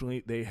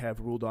 unfortunately, they have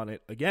ruled on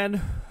it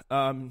again.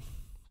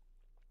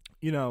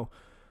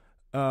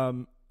 A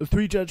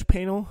three-judge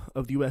panel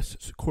of the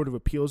U.S. Court of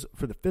Appeals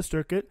for the Fifth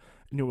Circuit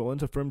in New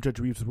Orleans affirmed Judge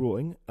Reeves'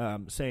 ruling,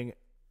 saying,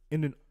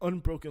 in an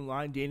unbroken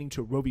line dating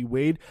to Roe v.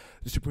 Wade,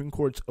 the Supreme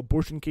Court's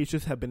abortion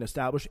cases have been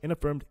established and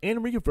affirmed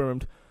and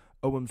reaffirmed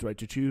a woman's right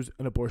to choose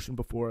an abortion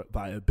before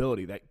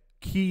viability. That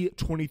key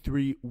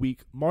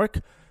 23-week mark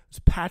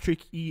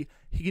Patrick E.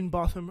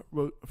 Higginbotham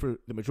wrote for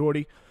the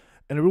majority.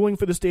 In a ruling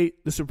for the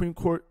state, the Supreme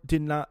Court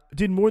did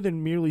more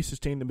than merely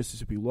sustain the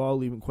Mississippi law,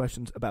 leaving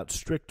questions about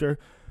stricter.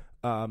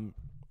 In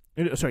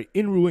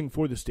ruling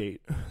for the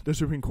state, the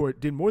Supreme Court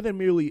did more than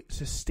merely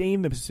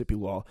sustain the Mississippi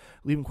law,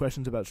 leaving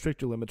questions about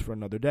stricter limits for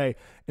another day.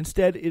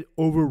 Instead, it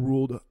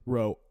overruled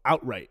Roe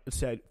outright. It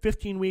said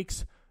 15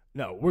 weeks.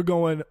 No, we're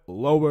going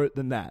lower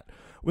than that.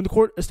 When the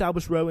court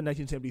established Roe in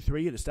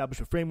 1973, it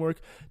established a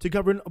framework to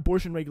govern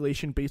abortion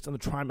regulation based on the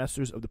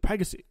trimesters of the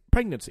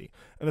pregnancy.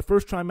 In the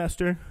first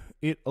trimester,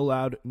 it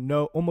allowed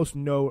almost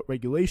no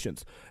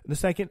regulations. In the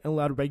second, it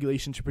allowed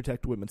regulation to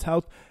protect women's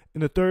health.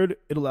 In the third,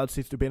 it allowed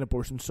states to ban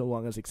abortion so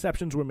long as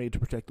exceptions were made to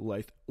protect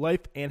the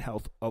life and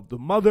health of the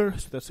mother.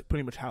 So that's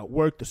pretty much how it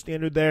worked. The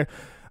standard there,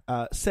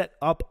 set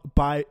up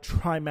by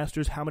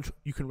trimesters, how much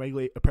you can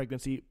regulate a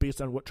pregnancy based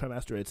on what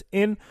trimester it's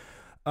in.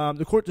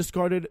 The court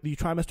discarded the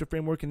trimester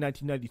framework in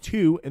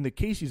 1992 in the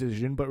Casey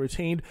decision, but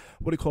retained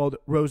what it called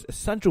Roe's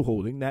essential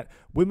holding, that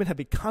women have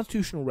a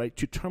constitutional right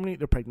to terminate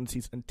their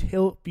pregnancies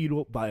until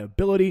fetal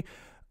viability.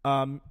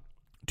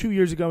 2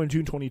 years ago, in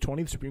June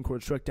 2020, the Supreme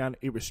Court struck down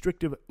a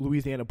restrictive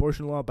Louisiana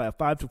abortion law by a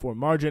 5-4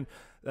 margin.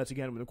 That's,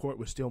 again, when the court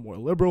was still more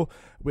liberal,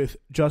 with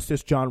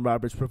Justice John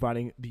Roberts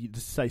providing the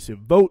decisive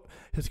vote.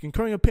 His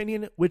concurring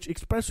opinion, which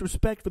expressed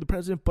respect for the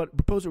president but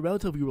proposed a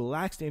relatively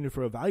relaxed standard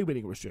for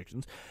evaluating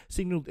restrictions,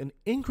 signaled an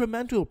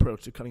incremental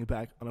approach to cutting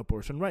back on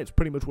abortion rights,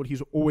 pretty much what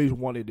he's always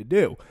wanted to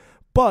do.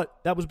 But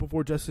that was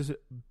before Justice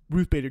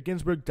Ruth Bader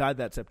Ginsburg died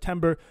that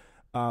September.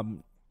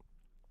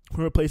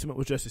 Her replacement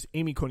was Justice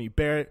Amy Coney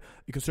Barrett,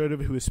 a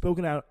conservative who has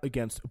spoken out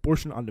against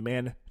abortion on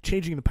demand,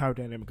 changing the power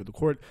dynamic of the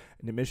court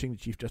and diminishing the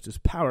Chief Justice's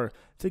power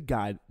to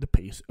guide the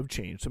pace of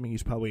change, something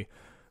he's probably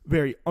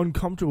very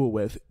uncomfortable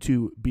with,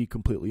 to be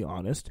completely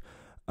honest.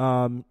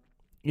 And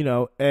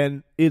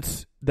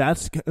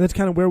that's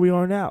kind of where we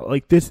are now.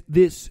 Like these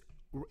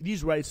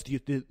rights,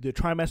 the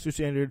trimester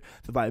standard,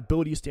 the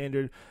viability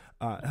standard,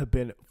 have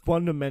been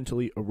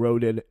fundamentally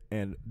eroded,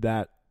 and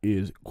that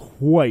is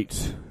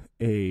quite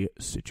a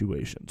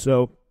situation.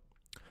 So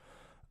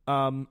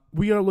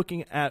we are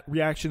looking at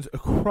reactions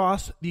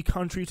across the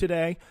country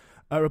today.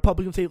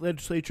 Republican state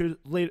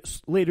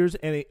legislators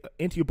and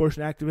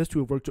anti-abortion activists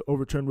who have worked to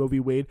overturn Roe v.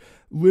 Wade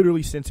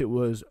literally since it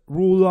was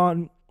ruled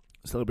on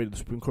celebrated the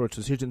Supreme Court's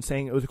decision,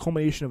 saying it was a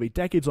culmination of a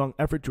decades-long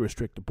effort to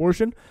restrict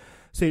abortion.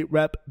 State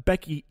Rep.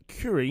 Becky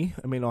Curie,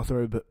 a main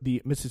author of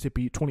the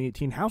Mississippi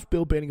 2018 House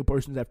bill banning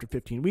abortions after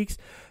 15 weeks,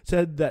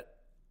 said that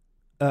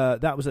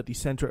that was at the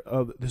center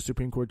of the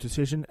Supreme Court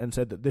decision, and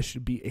said that this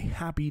should be a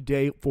happy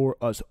day for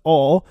us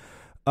all.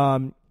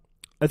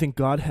 I think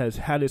God has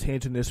had his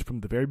hands in this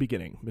from the very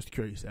beginning. Mr.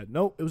 Curie said,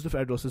 no, it was the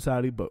Federalist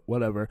Society, but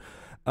whatever.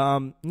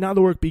 Now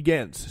the work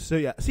begins. So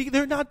yeah, see,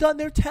 they're not done.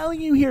 They're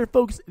telling you here,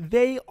 folks,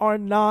 they are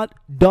not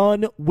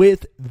done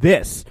with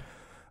this.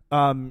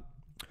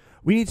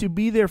 We need to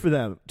be there for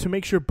them to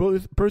make sure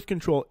birth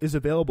control is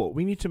available.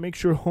 We need to make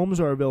sure homes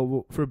are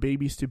available for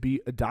babies to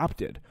be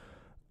adopted.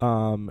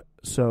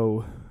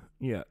 So,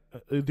 yeah,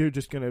 they're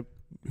just going to,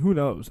 who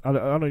knows? I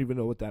don't even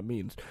know what that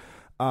means.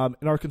 In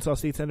Arkansas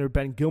State Senator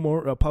Ben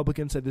Gilmore, a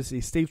Republican, said this is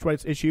a states'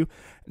 rights issue.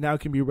 Now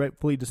it can be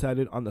rightfully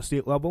decided on the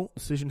state level.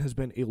 The decision has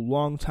been a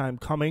long time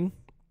coming.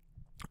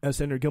 As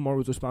Senator Gilmore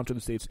was responsive to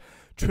the state's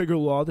trigger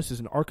law, this is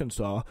in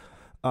Arkansas,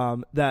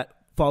 that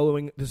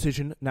following the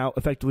decision now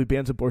effectively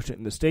bans abortion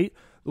in the state.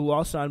 The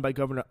law signed by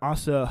Governor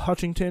Asa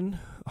Hutchinson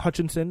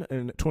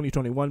in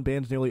 2021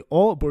 bans nearly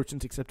all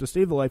abortions except to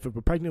save the life of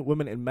a pregnant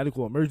woman in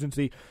medical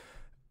emergency.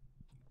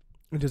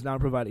 It does not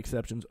provide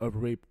exceptions of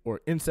rape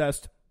or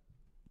incest.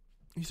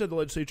 He said the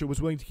legislature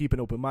was willing to keep an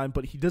open mind,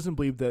 but he doesn't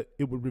believe that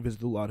it would revisit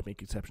the law to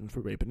make exceptions for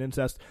rape and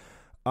incest.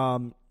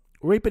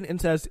 Rape and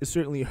incest is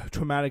certainly a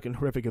traumatic and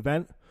horrific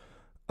event,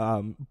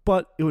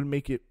 but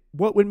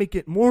what would make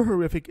it more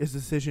horrific is the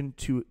decision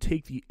to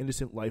take the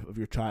innocent life of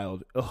your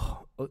child.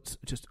 It's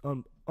just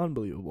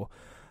unbelievable.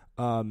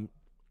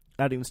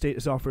 Adding the state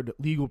has offered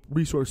legal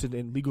resources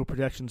and legal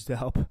protections to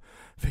help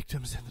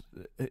victims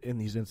in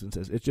these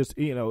instances. It's just,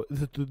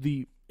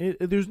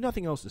 there's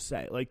nothing else to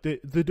say. Like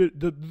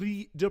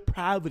the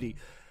depravity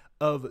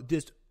of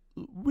this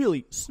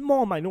really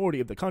small minority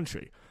of the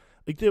country.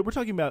 Like we're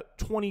talking about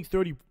 20,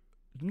 30,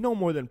 no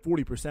more than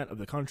 40% of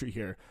the country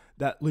here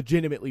that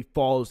legitimately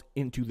falls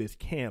into this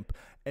camp,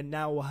 and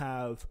now we'll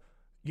have,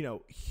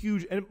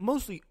 huge and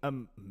mostly a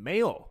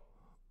male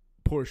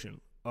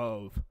portion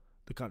of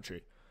the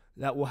country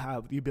that will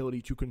have the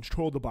ability to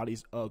control the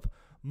bodies of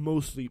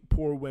mostly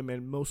poor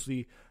women,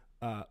 mostly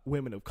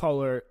women of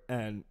color,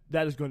 and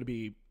that is going to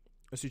be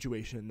a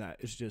situation that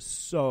is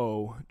just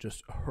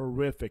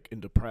horrific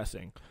and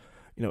depressing.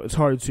 It's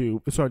hard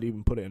to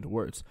even put it into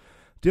words.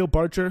 Dale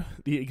Barcher,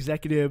 the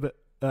executive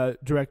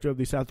director of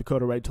the South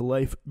Dakota Right to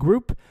Life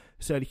group,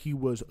 said he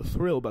was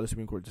thrilled by the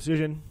Supreme Court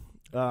decision.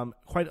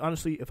 Quite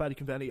honestly, if I had a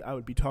confetti, I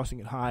would be tossing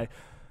it high.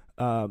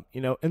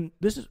 And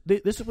this is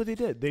what they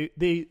did.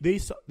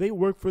 They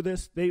work for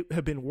this. They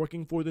have been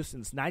working for this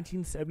since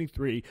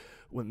 1973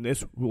 when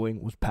this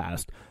ruling was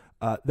passed.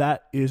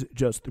 That is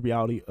just the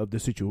reality of the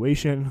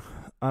situation.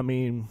 I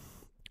mean,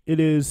 it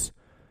is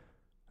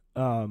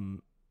really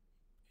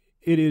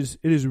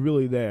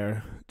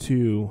there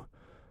to,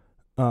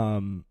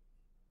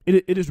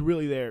 it is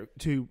really there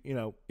to,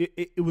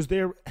 it was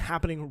there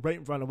happening right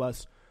in front of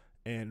us.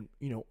 And,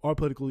 our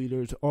political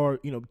leaders are,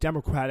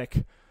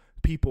 Democratic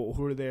people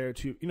who are there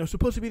to,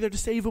 supposed to be there to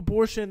save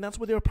abortion. That's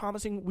what they were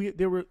promising.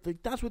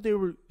 That's what they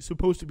were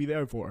supposed to be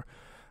there for.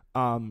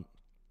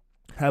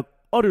 Have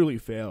utterly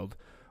failed,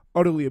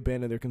 utterly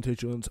abandoned their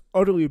constituents,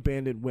 utterly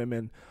abandoned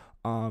women.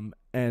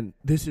 And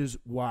this is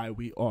why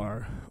we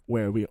are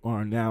where we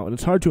are now. And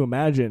it's hard to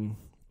imagine,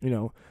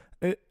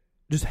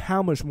 just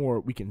how much more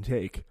we can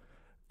take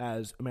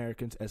as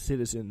Americans, as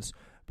citizens,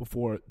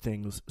 before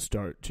things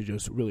start to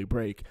just really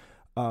break.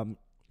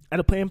 At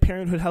a Planned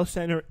Parenthood health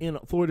center in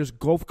Florida's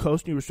Gulf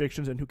Coast, new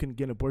restrictions on who can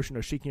get an abortion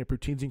are shaking up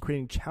routines and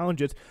creating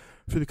challenges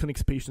for the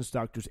clinic's patients,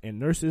 doctors, and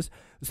nurses.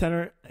 The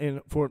center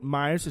in Fort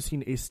Myers has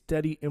seen a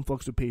steady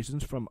influx of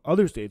patients from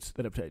other states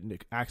that have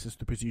tightened access to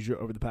the procedure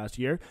over the past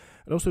year.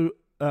 It also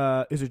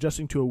is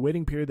adjusting to a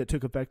waiting period that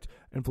took effect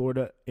in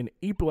Florida in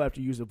April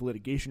after years of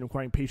litigation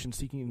requiring patients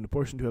seeking an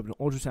abortion to have an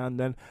ultrasound,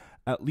 then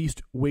at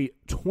least wait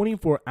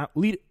at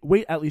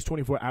least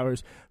 24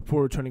 hours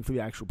before returning for the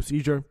actual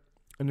procedure.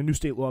 And a new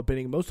state law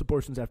banning most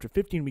abortions after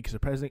 15 weeks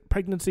of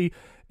pregnancy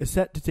is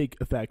set to take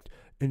effect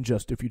in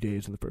just a few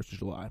days on the 1st of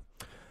July.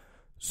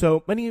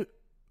 So many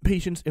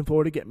patients in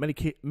Florida get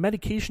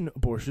medication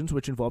abortions,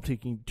 which involve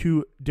taking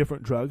two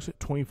different drugs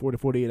 24 to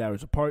 48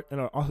 hours apart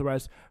and are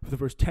authorized for the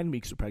first 10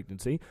 weeks of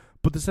pregnancy.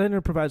 But the center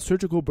provides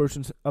surgical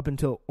abortions up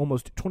until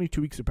almost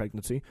 22 weeks of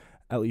pregnancy,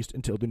 at least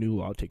until the new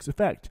law takes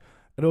effect.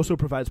 It also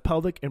provides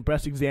pelvic and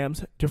breast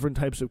exams, different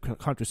types of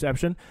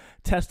contraception,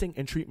 testing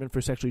and treatment for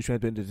sexually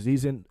transmitted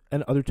disease, and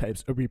other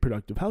types of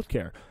reproductive health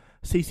care.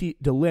 Stacey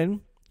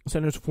DeLynn,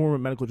 Center's former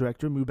medical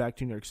director, moved back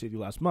to New York City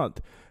last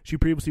month. She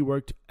previously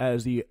worked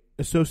as the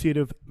associate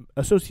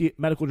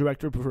medical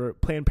director for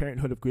Planned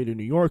Parenthood of Greater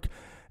New York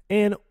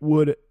and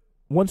would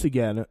once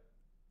again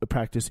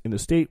practice in the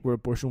state where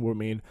abortion will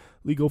remain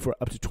legal for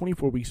up to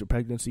 24 weeks of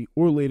pregnancy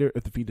or later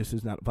if the fetus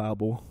is not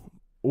viable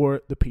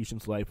or the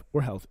patient's life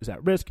or health is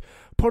at risk.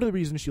 Part of the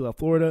reason she left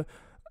Florida,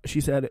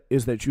 she said,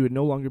 is that she would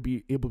no longer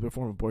be able to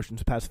perform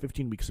abortions past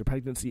 15 weeks of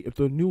pregnancy if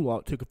the new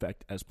law took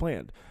effect as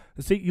planned.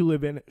 The state you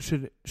live in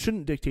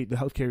shouldn't dictate the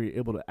health care you're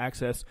able to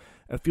access.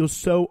 It feels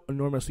so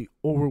enormously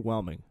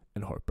overwhelming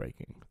and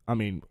heartbreaking. I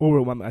mean,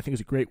 overwhelming, I think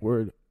is a great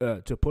word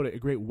to put it, a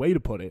great way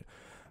to put it.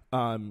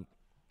 It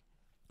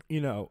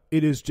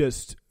is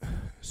just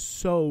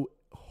so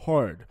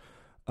hard.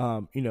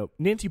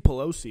 Nancy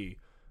Pelosi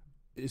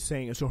is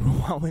saying it's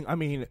overwhelming. I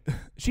mean,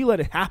 she let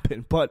it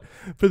happen, but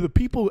for the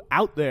people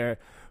out there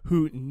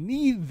who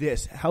need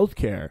this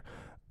healthcare,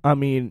 I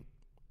mean,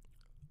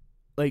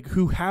 like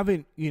who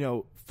haven't,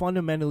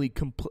 fundamentally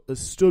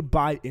stood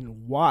by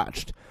and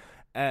watched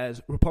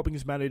as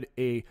Republicans mounted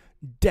a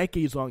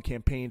decades-long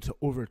campaign to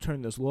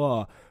overturn this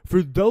law,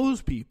 for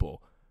those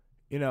people,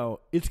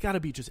 it's got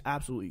to be just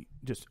absolutely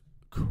just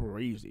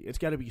crazy. It's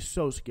got to be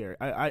so scary.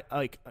 I'm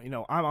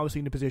obviously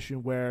in a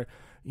position where,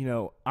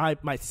 I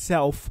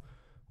myself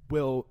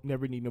will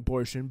never need an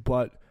abortion,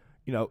 but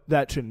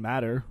that shouldn't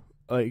matter.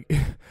 Like,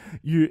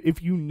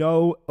 if you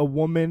know a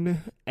woman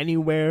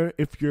anywhere,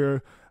 if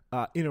you're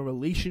in a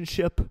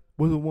relationship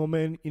with a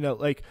woman,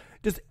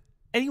 just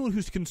anyone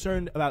who's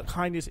concerned about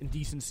kindness and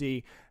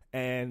decency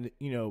and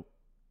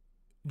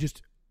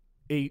just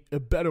a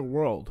better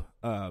world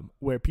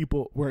where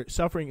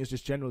suffering is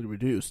just generally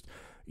reduced,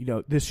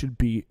 this should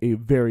be a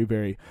very,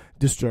 very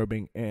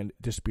disturbing and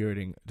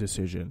dispiriting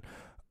decision.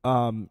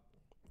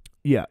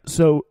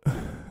 So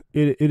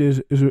it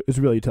is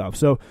really tough.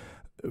 So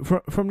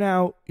from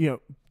now,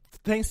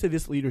 thanks to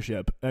this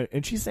leadership,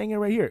 and she's saying it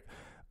right here,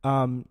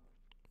 to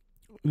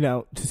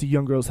see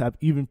young girls have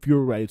even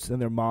fewer rights than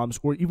their moms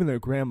or even their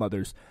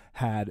grandmothers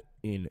had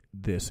in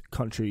this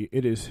country.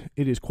 It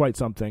is quite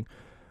something,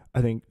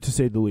 I think, to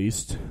say the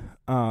least.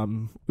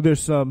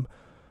 There's some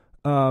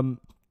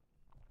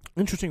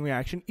interesting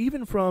reaction,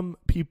 even from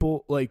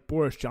people like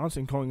Boris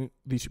Johnson, calling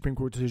the Supreme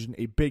Court decision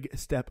a big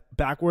step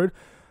backward.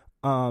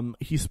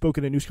 He spoke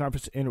at a news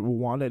conference in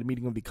Rwanda at a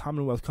meeting of the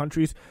Commonwealth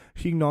countries.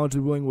 He acknowledged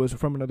the ruling was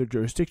from another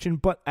jurisdiction,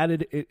 but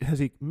added it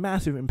has a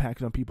massive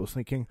impact on people's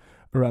thinking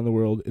around the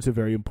world. It's a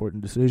very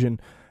important decision.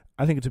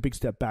 I think it's a big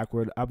step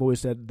backward. I've always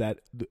said that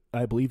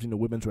I believed in a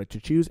women's right to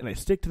choose, and I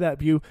stick to that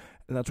view,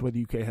 and that's why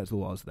the UK has the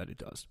laws that it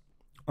does.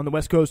 On the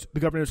West Coast, the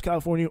governors of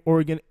California,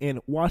 Oregon,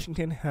 and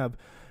Washington have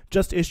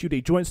just issued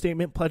a joint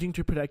statement pledging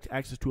to protect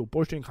access to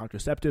abortion and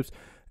contraceptives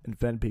and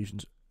defend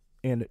patients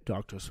and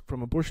doctors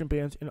from abortion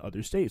bans in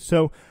other states.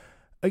 So,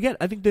 again,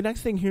 I think the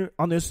next thing here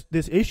on this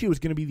issue is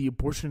going to be the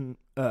abortion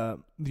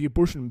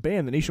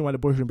ban, the nationwide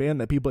abortion ban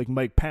that people like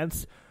Mike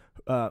Pence,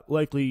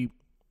 likely,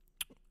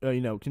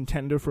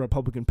 contender for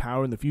Republican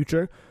power in the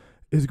future,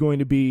 is going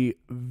to be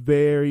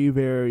very,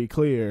 very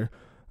clear.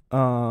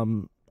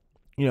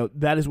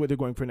 That is what they're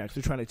going for next.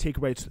 They're trying to take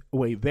rights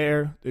away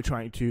there. They're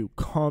trying to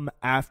come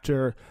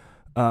after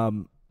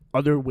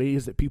other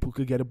ways that people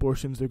could get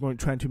abortions. They're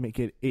trying to make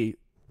it a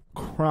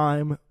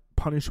crime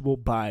punishable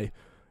by,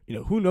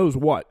 who knows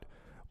what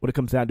when it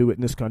comes down to it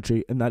in this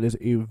country. And that is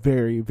a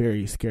very,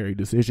 very scary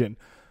decision.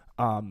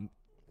 And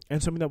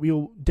something that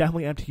we'll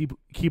definitely have to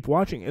keep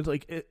watching. It's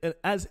like,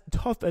 as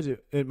tough as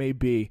it may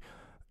be,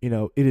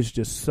 it is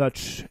just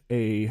such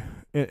as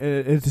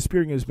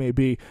despairing as it may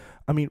be.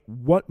 I mean,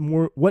 what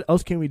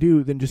else can we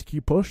do than just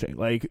keep pushing?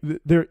 Like,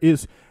 there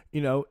is,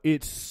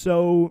 it's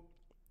so,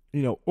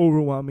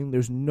 overwhelming.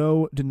 There's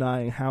no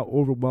denying how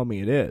overwhelming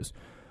it is.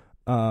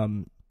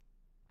 It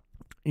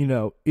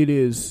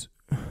is,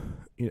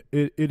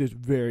 it is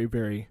very,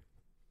 very,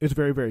 it's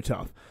very, very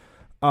tough.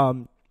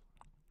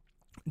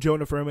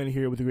 Jonah Furman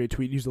here with a great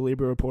tweet. He's a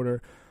labor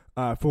reporter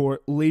for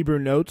Labor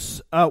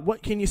Notes.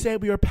 What can you say?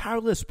 We are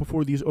powerless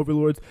before these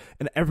overlords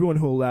and everyone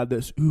who allowed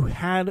this, who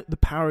had the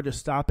power to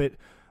stop it,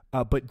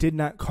 but did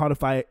not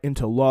codify it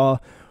into law,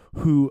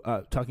 who,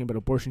 talking about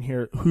abortion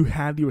here, who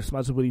had the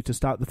responsibility to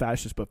stop the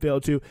fascists but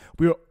failed to.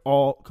 We are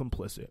all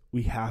complicit.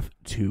 We have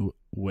to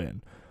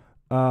win.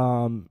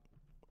 So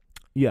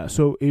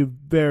a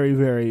very,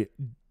 very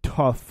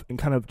tough and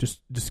kind of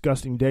just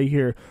disgusting day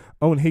here.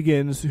 Owen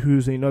Higgins,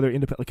 who's another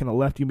independent kind of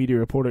lefty media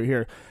reporter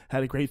here,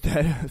 had a great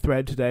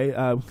thread today,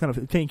 kind of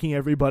thanking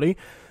everybody.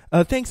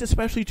 Thanks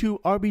especially to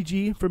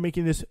RBG for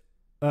making this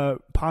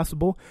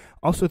possible.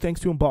 Also, thanks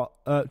to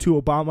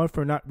Obama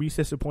for not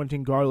recess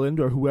appointing Garland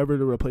or whoever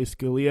to replace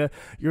Scalia.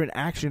 Your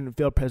inaction and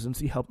failed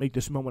presidency helped make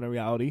this moment a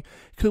reality.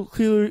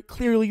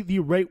 Clearly, the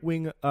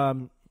right-wing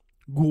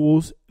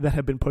ghouls that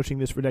have been pushing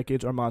this for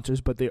decades are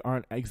monsters, but they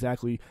aren't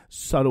exactly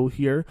subtle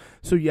here.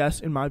 So yes,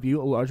 in my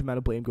view, a large amount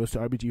of blame goes to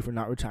RBG for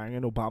not retiring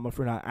and Obama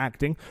for not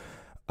acting.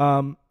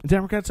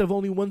 Democrats have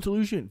only one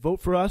solution: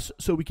 vote for us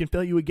so we can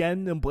fail you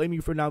again and blame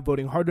you for not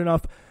voting hard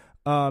enough.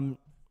 So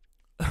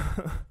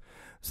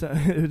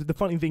the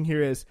funny thing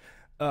here is,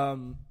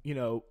 they'll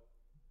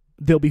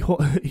be.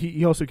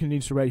 He also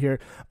continues to write here.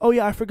 Oh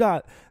yeah, I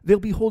forgot. They'll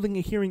be holding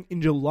a hearing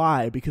in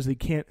July because they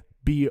can't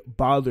be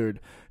bothered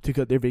to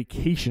cut their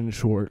vacation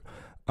short.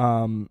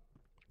 That's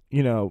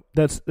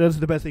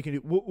the best they can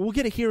do. We'll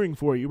get a hearing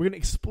for you. We're going to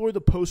explore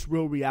the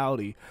post-Roe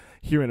reality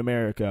here in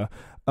America.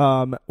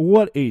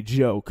 What a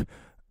joke.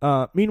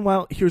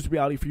 Meanwhile, here's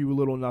reality for you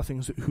little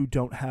nothings who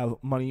don't have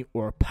money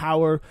or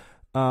power.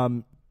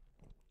 This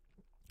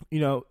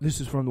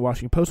is from the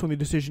Washington Post. When the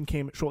decision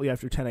came shortly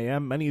after 10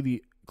 a.m., many of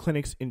the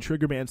clinics in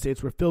trigger ban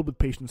states were filled with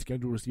patients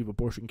scheduled to receive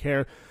abortion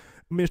care.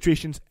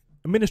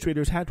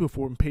 Administrators had to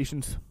inform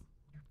patients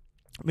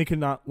they could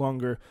not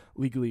longer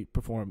legally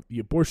perform the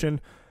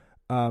abortion.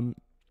 We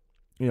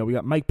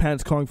got Mike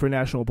Pence calling for a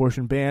national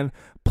abortion ban.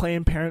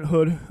 Planned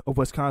Parenthood of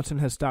Wisconsin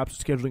has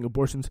stopped scheduling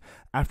abortions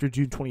after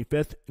June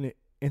 25th in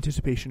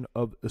anticipation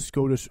of the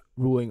SCOTUS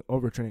ruling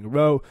overturning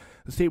Roe.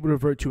 The state would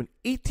revert to an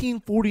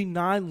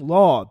 1849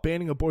 law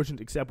banning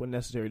abortions except when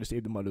necessary to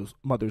save the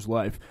mother's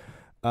life.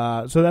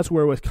 So that's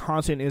where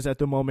Wisconsin is at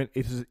the moment.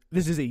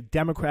 This is a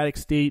Democratic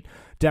state,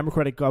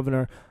 Democratic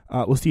governor.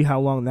 We'll see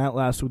how long that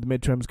lasts with the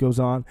midterms goes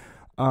on.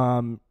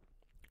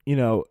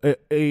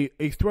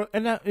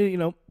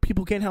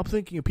 People can't help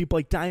thinking of people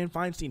like Dianne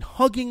Feinstein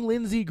hugging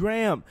Lindsey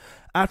Graham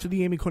after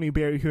the Amy Coney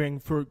Barrett hearing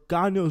for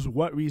God knows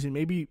what reason.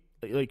 Maybe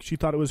like she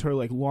thought it was her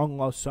like long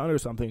lost son or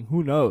something.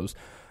 Who knows?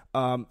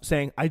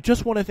 Saying, I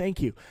just want to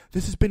thank you.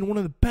 This has been one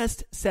of the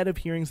best set of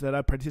hearings that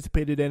I've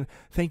participated in.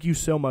 Thank you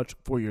so much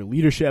for your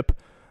leadership.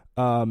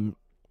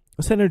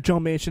 Senator Joe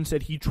Manchin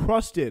said he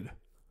trusted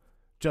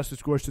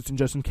Justice Gorsuch and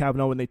Justice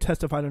Kavanaugh when they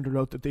testified under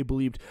oath that they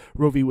believed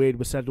Roe v. Wade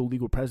was settled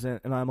legal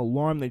precedent, and I'm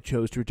alarmed they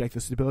chose to reject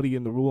the stability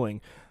in the ruling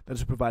that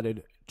has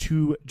provided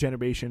 2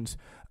 generations.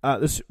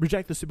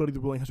 Reject the stability the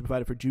ruling has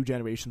provided for 2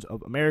 generations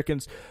of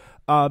Americans.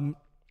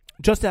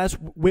 Just ask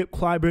Whip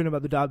Clyburn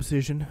about the Dobbs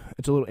decision.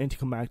 It's a little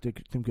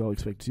anticlimactic. I think we all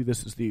expect to see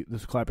this. Is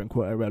this Clyburn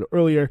quote I read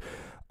earlier.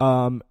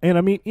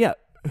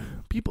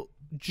 People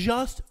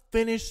just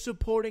finished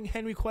supporting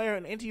Henry Clare,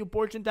 an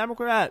anti-abortion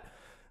Democrat.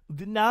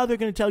 Now they're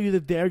going to tell you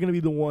that they're going to be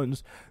the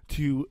ones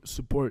to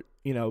support,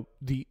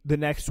 the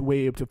next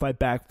wave to fight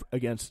back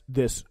against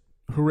this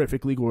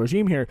horrific legal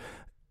regime here.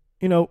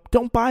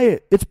 Don't buy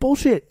it. It's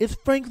bullshit. It's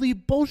frankly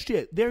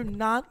bullshit. They're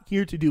not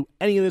here to do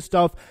any of this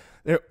stuff.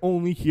 They're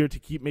only here to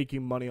keep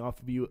making money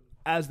off of you,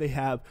 as they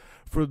have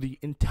for the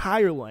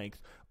entire length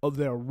of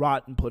their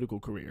rotten political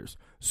careers.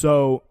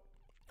 So,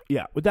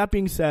 yeah, with that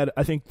being said,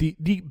 I think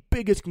the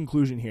biggest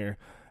conclusion here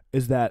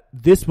is that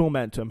this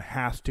momentum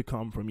has to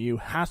come from you,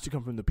 has to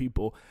come from the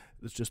people.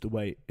 It's just the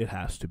way it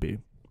has to be.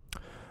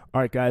 All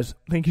right, guys,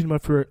 thank you so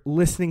much for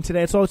listening today.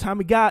 That's all the time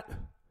we got.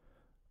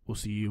 We'll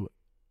see you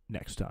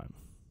next time.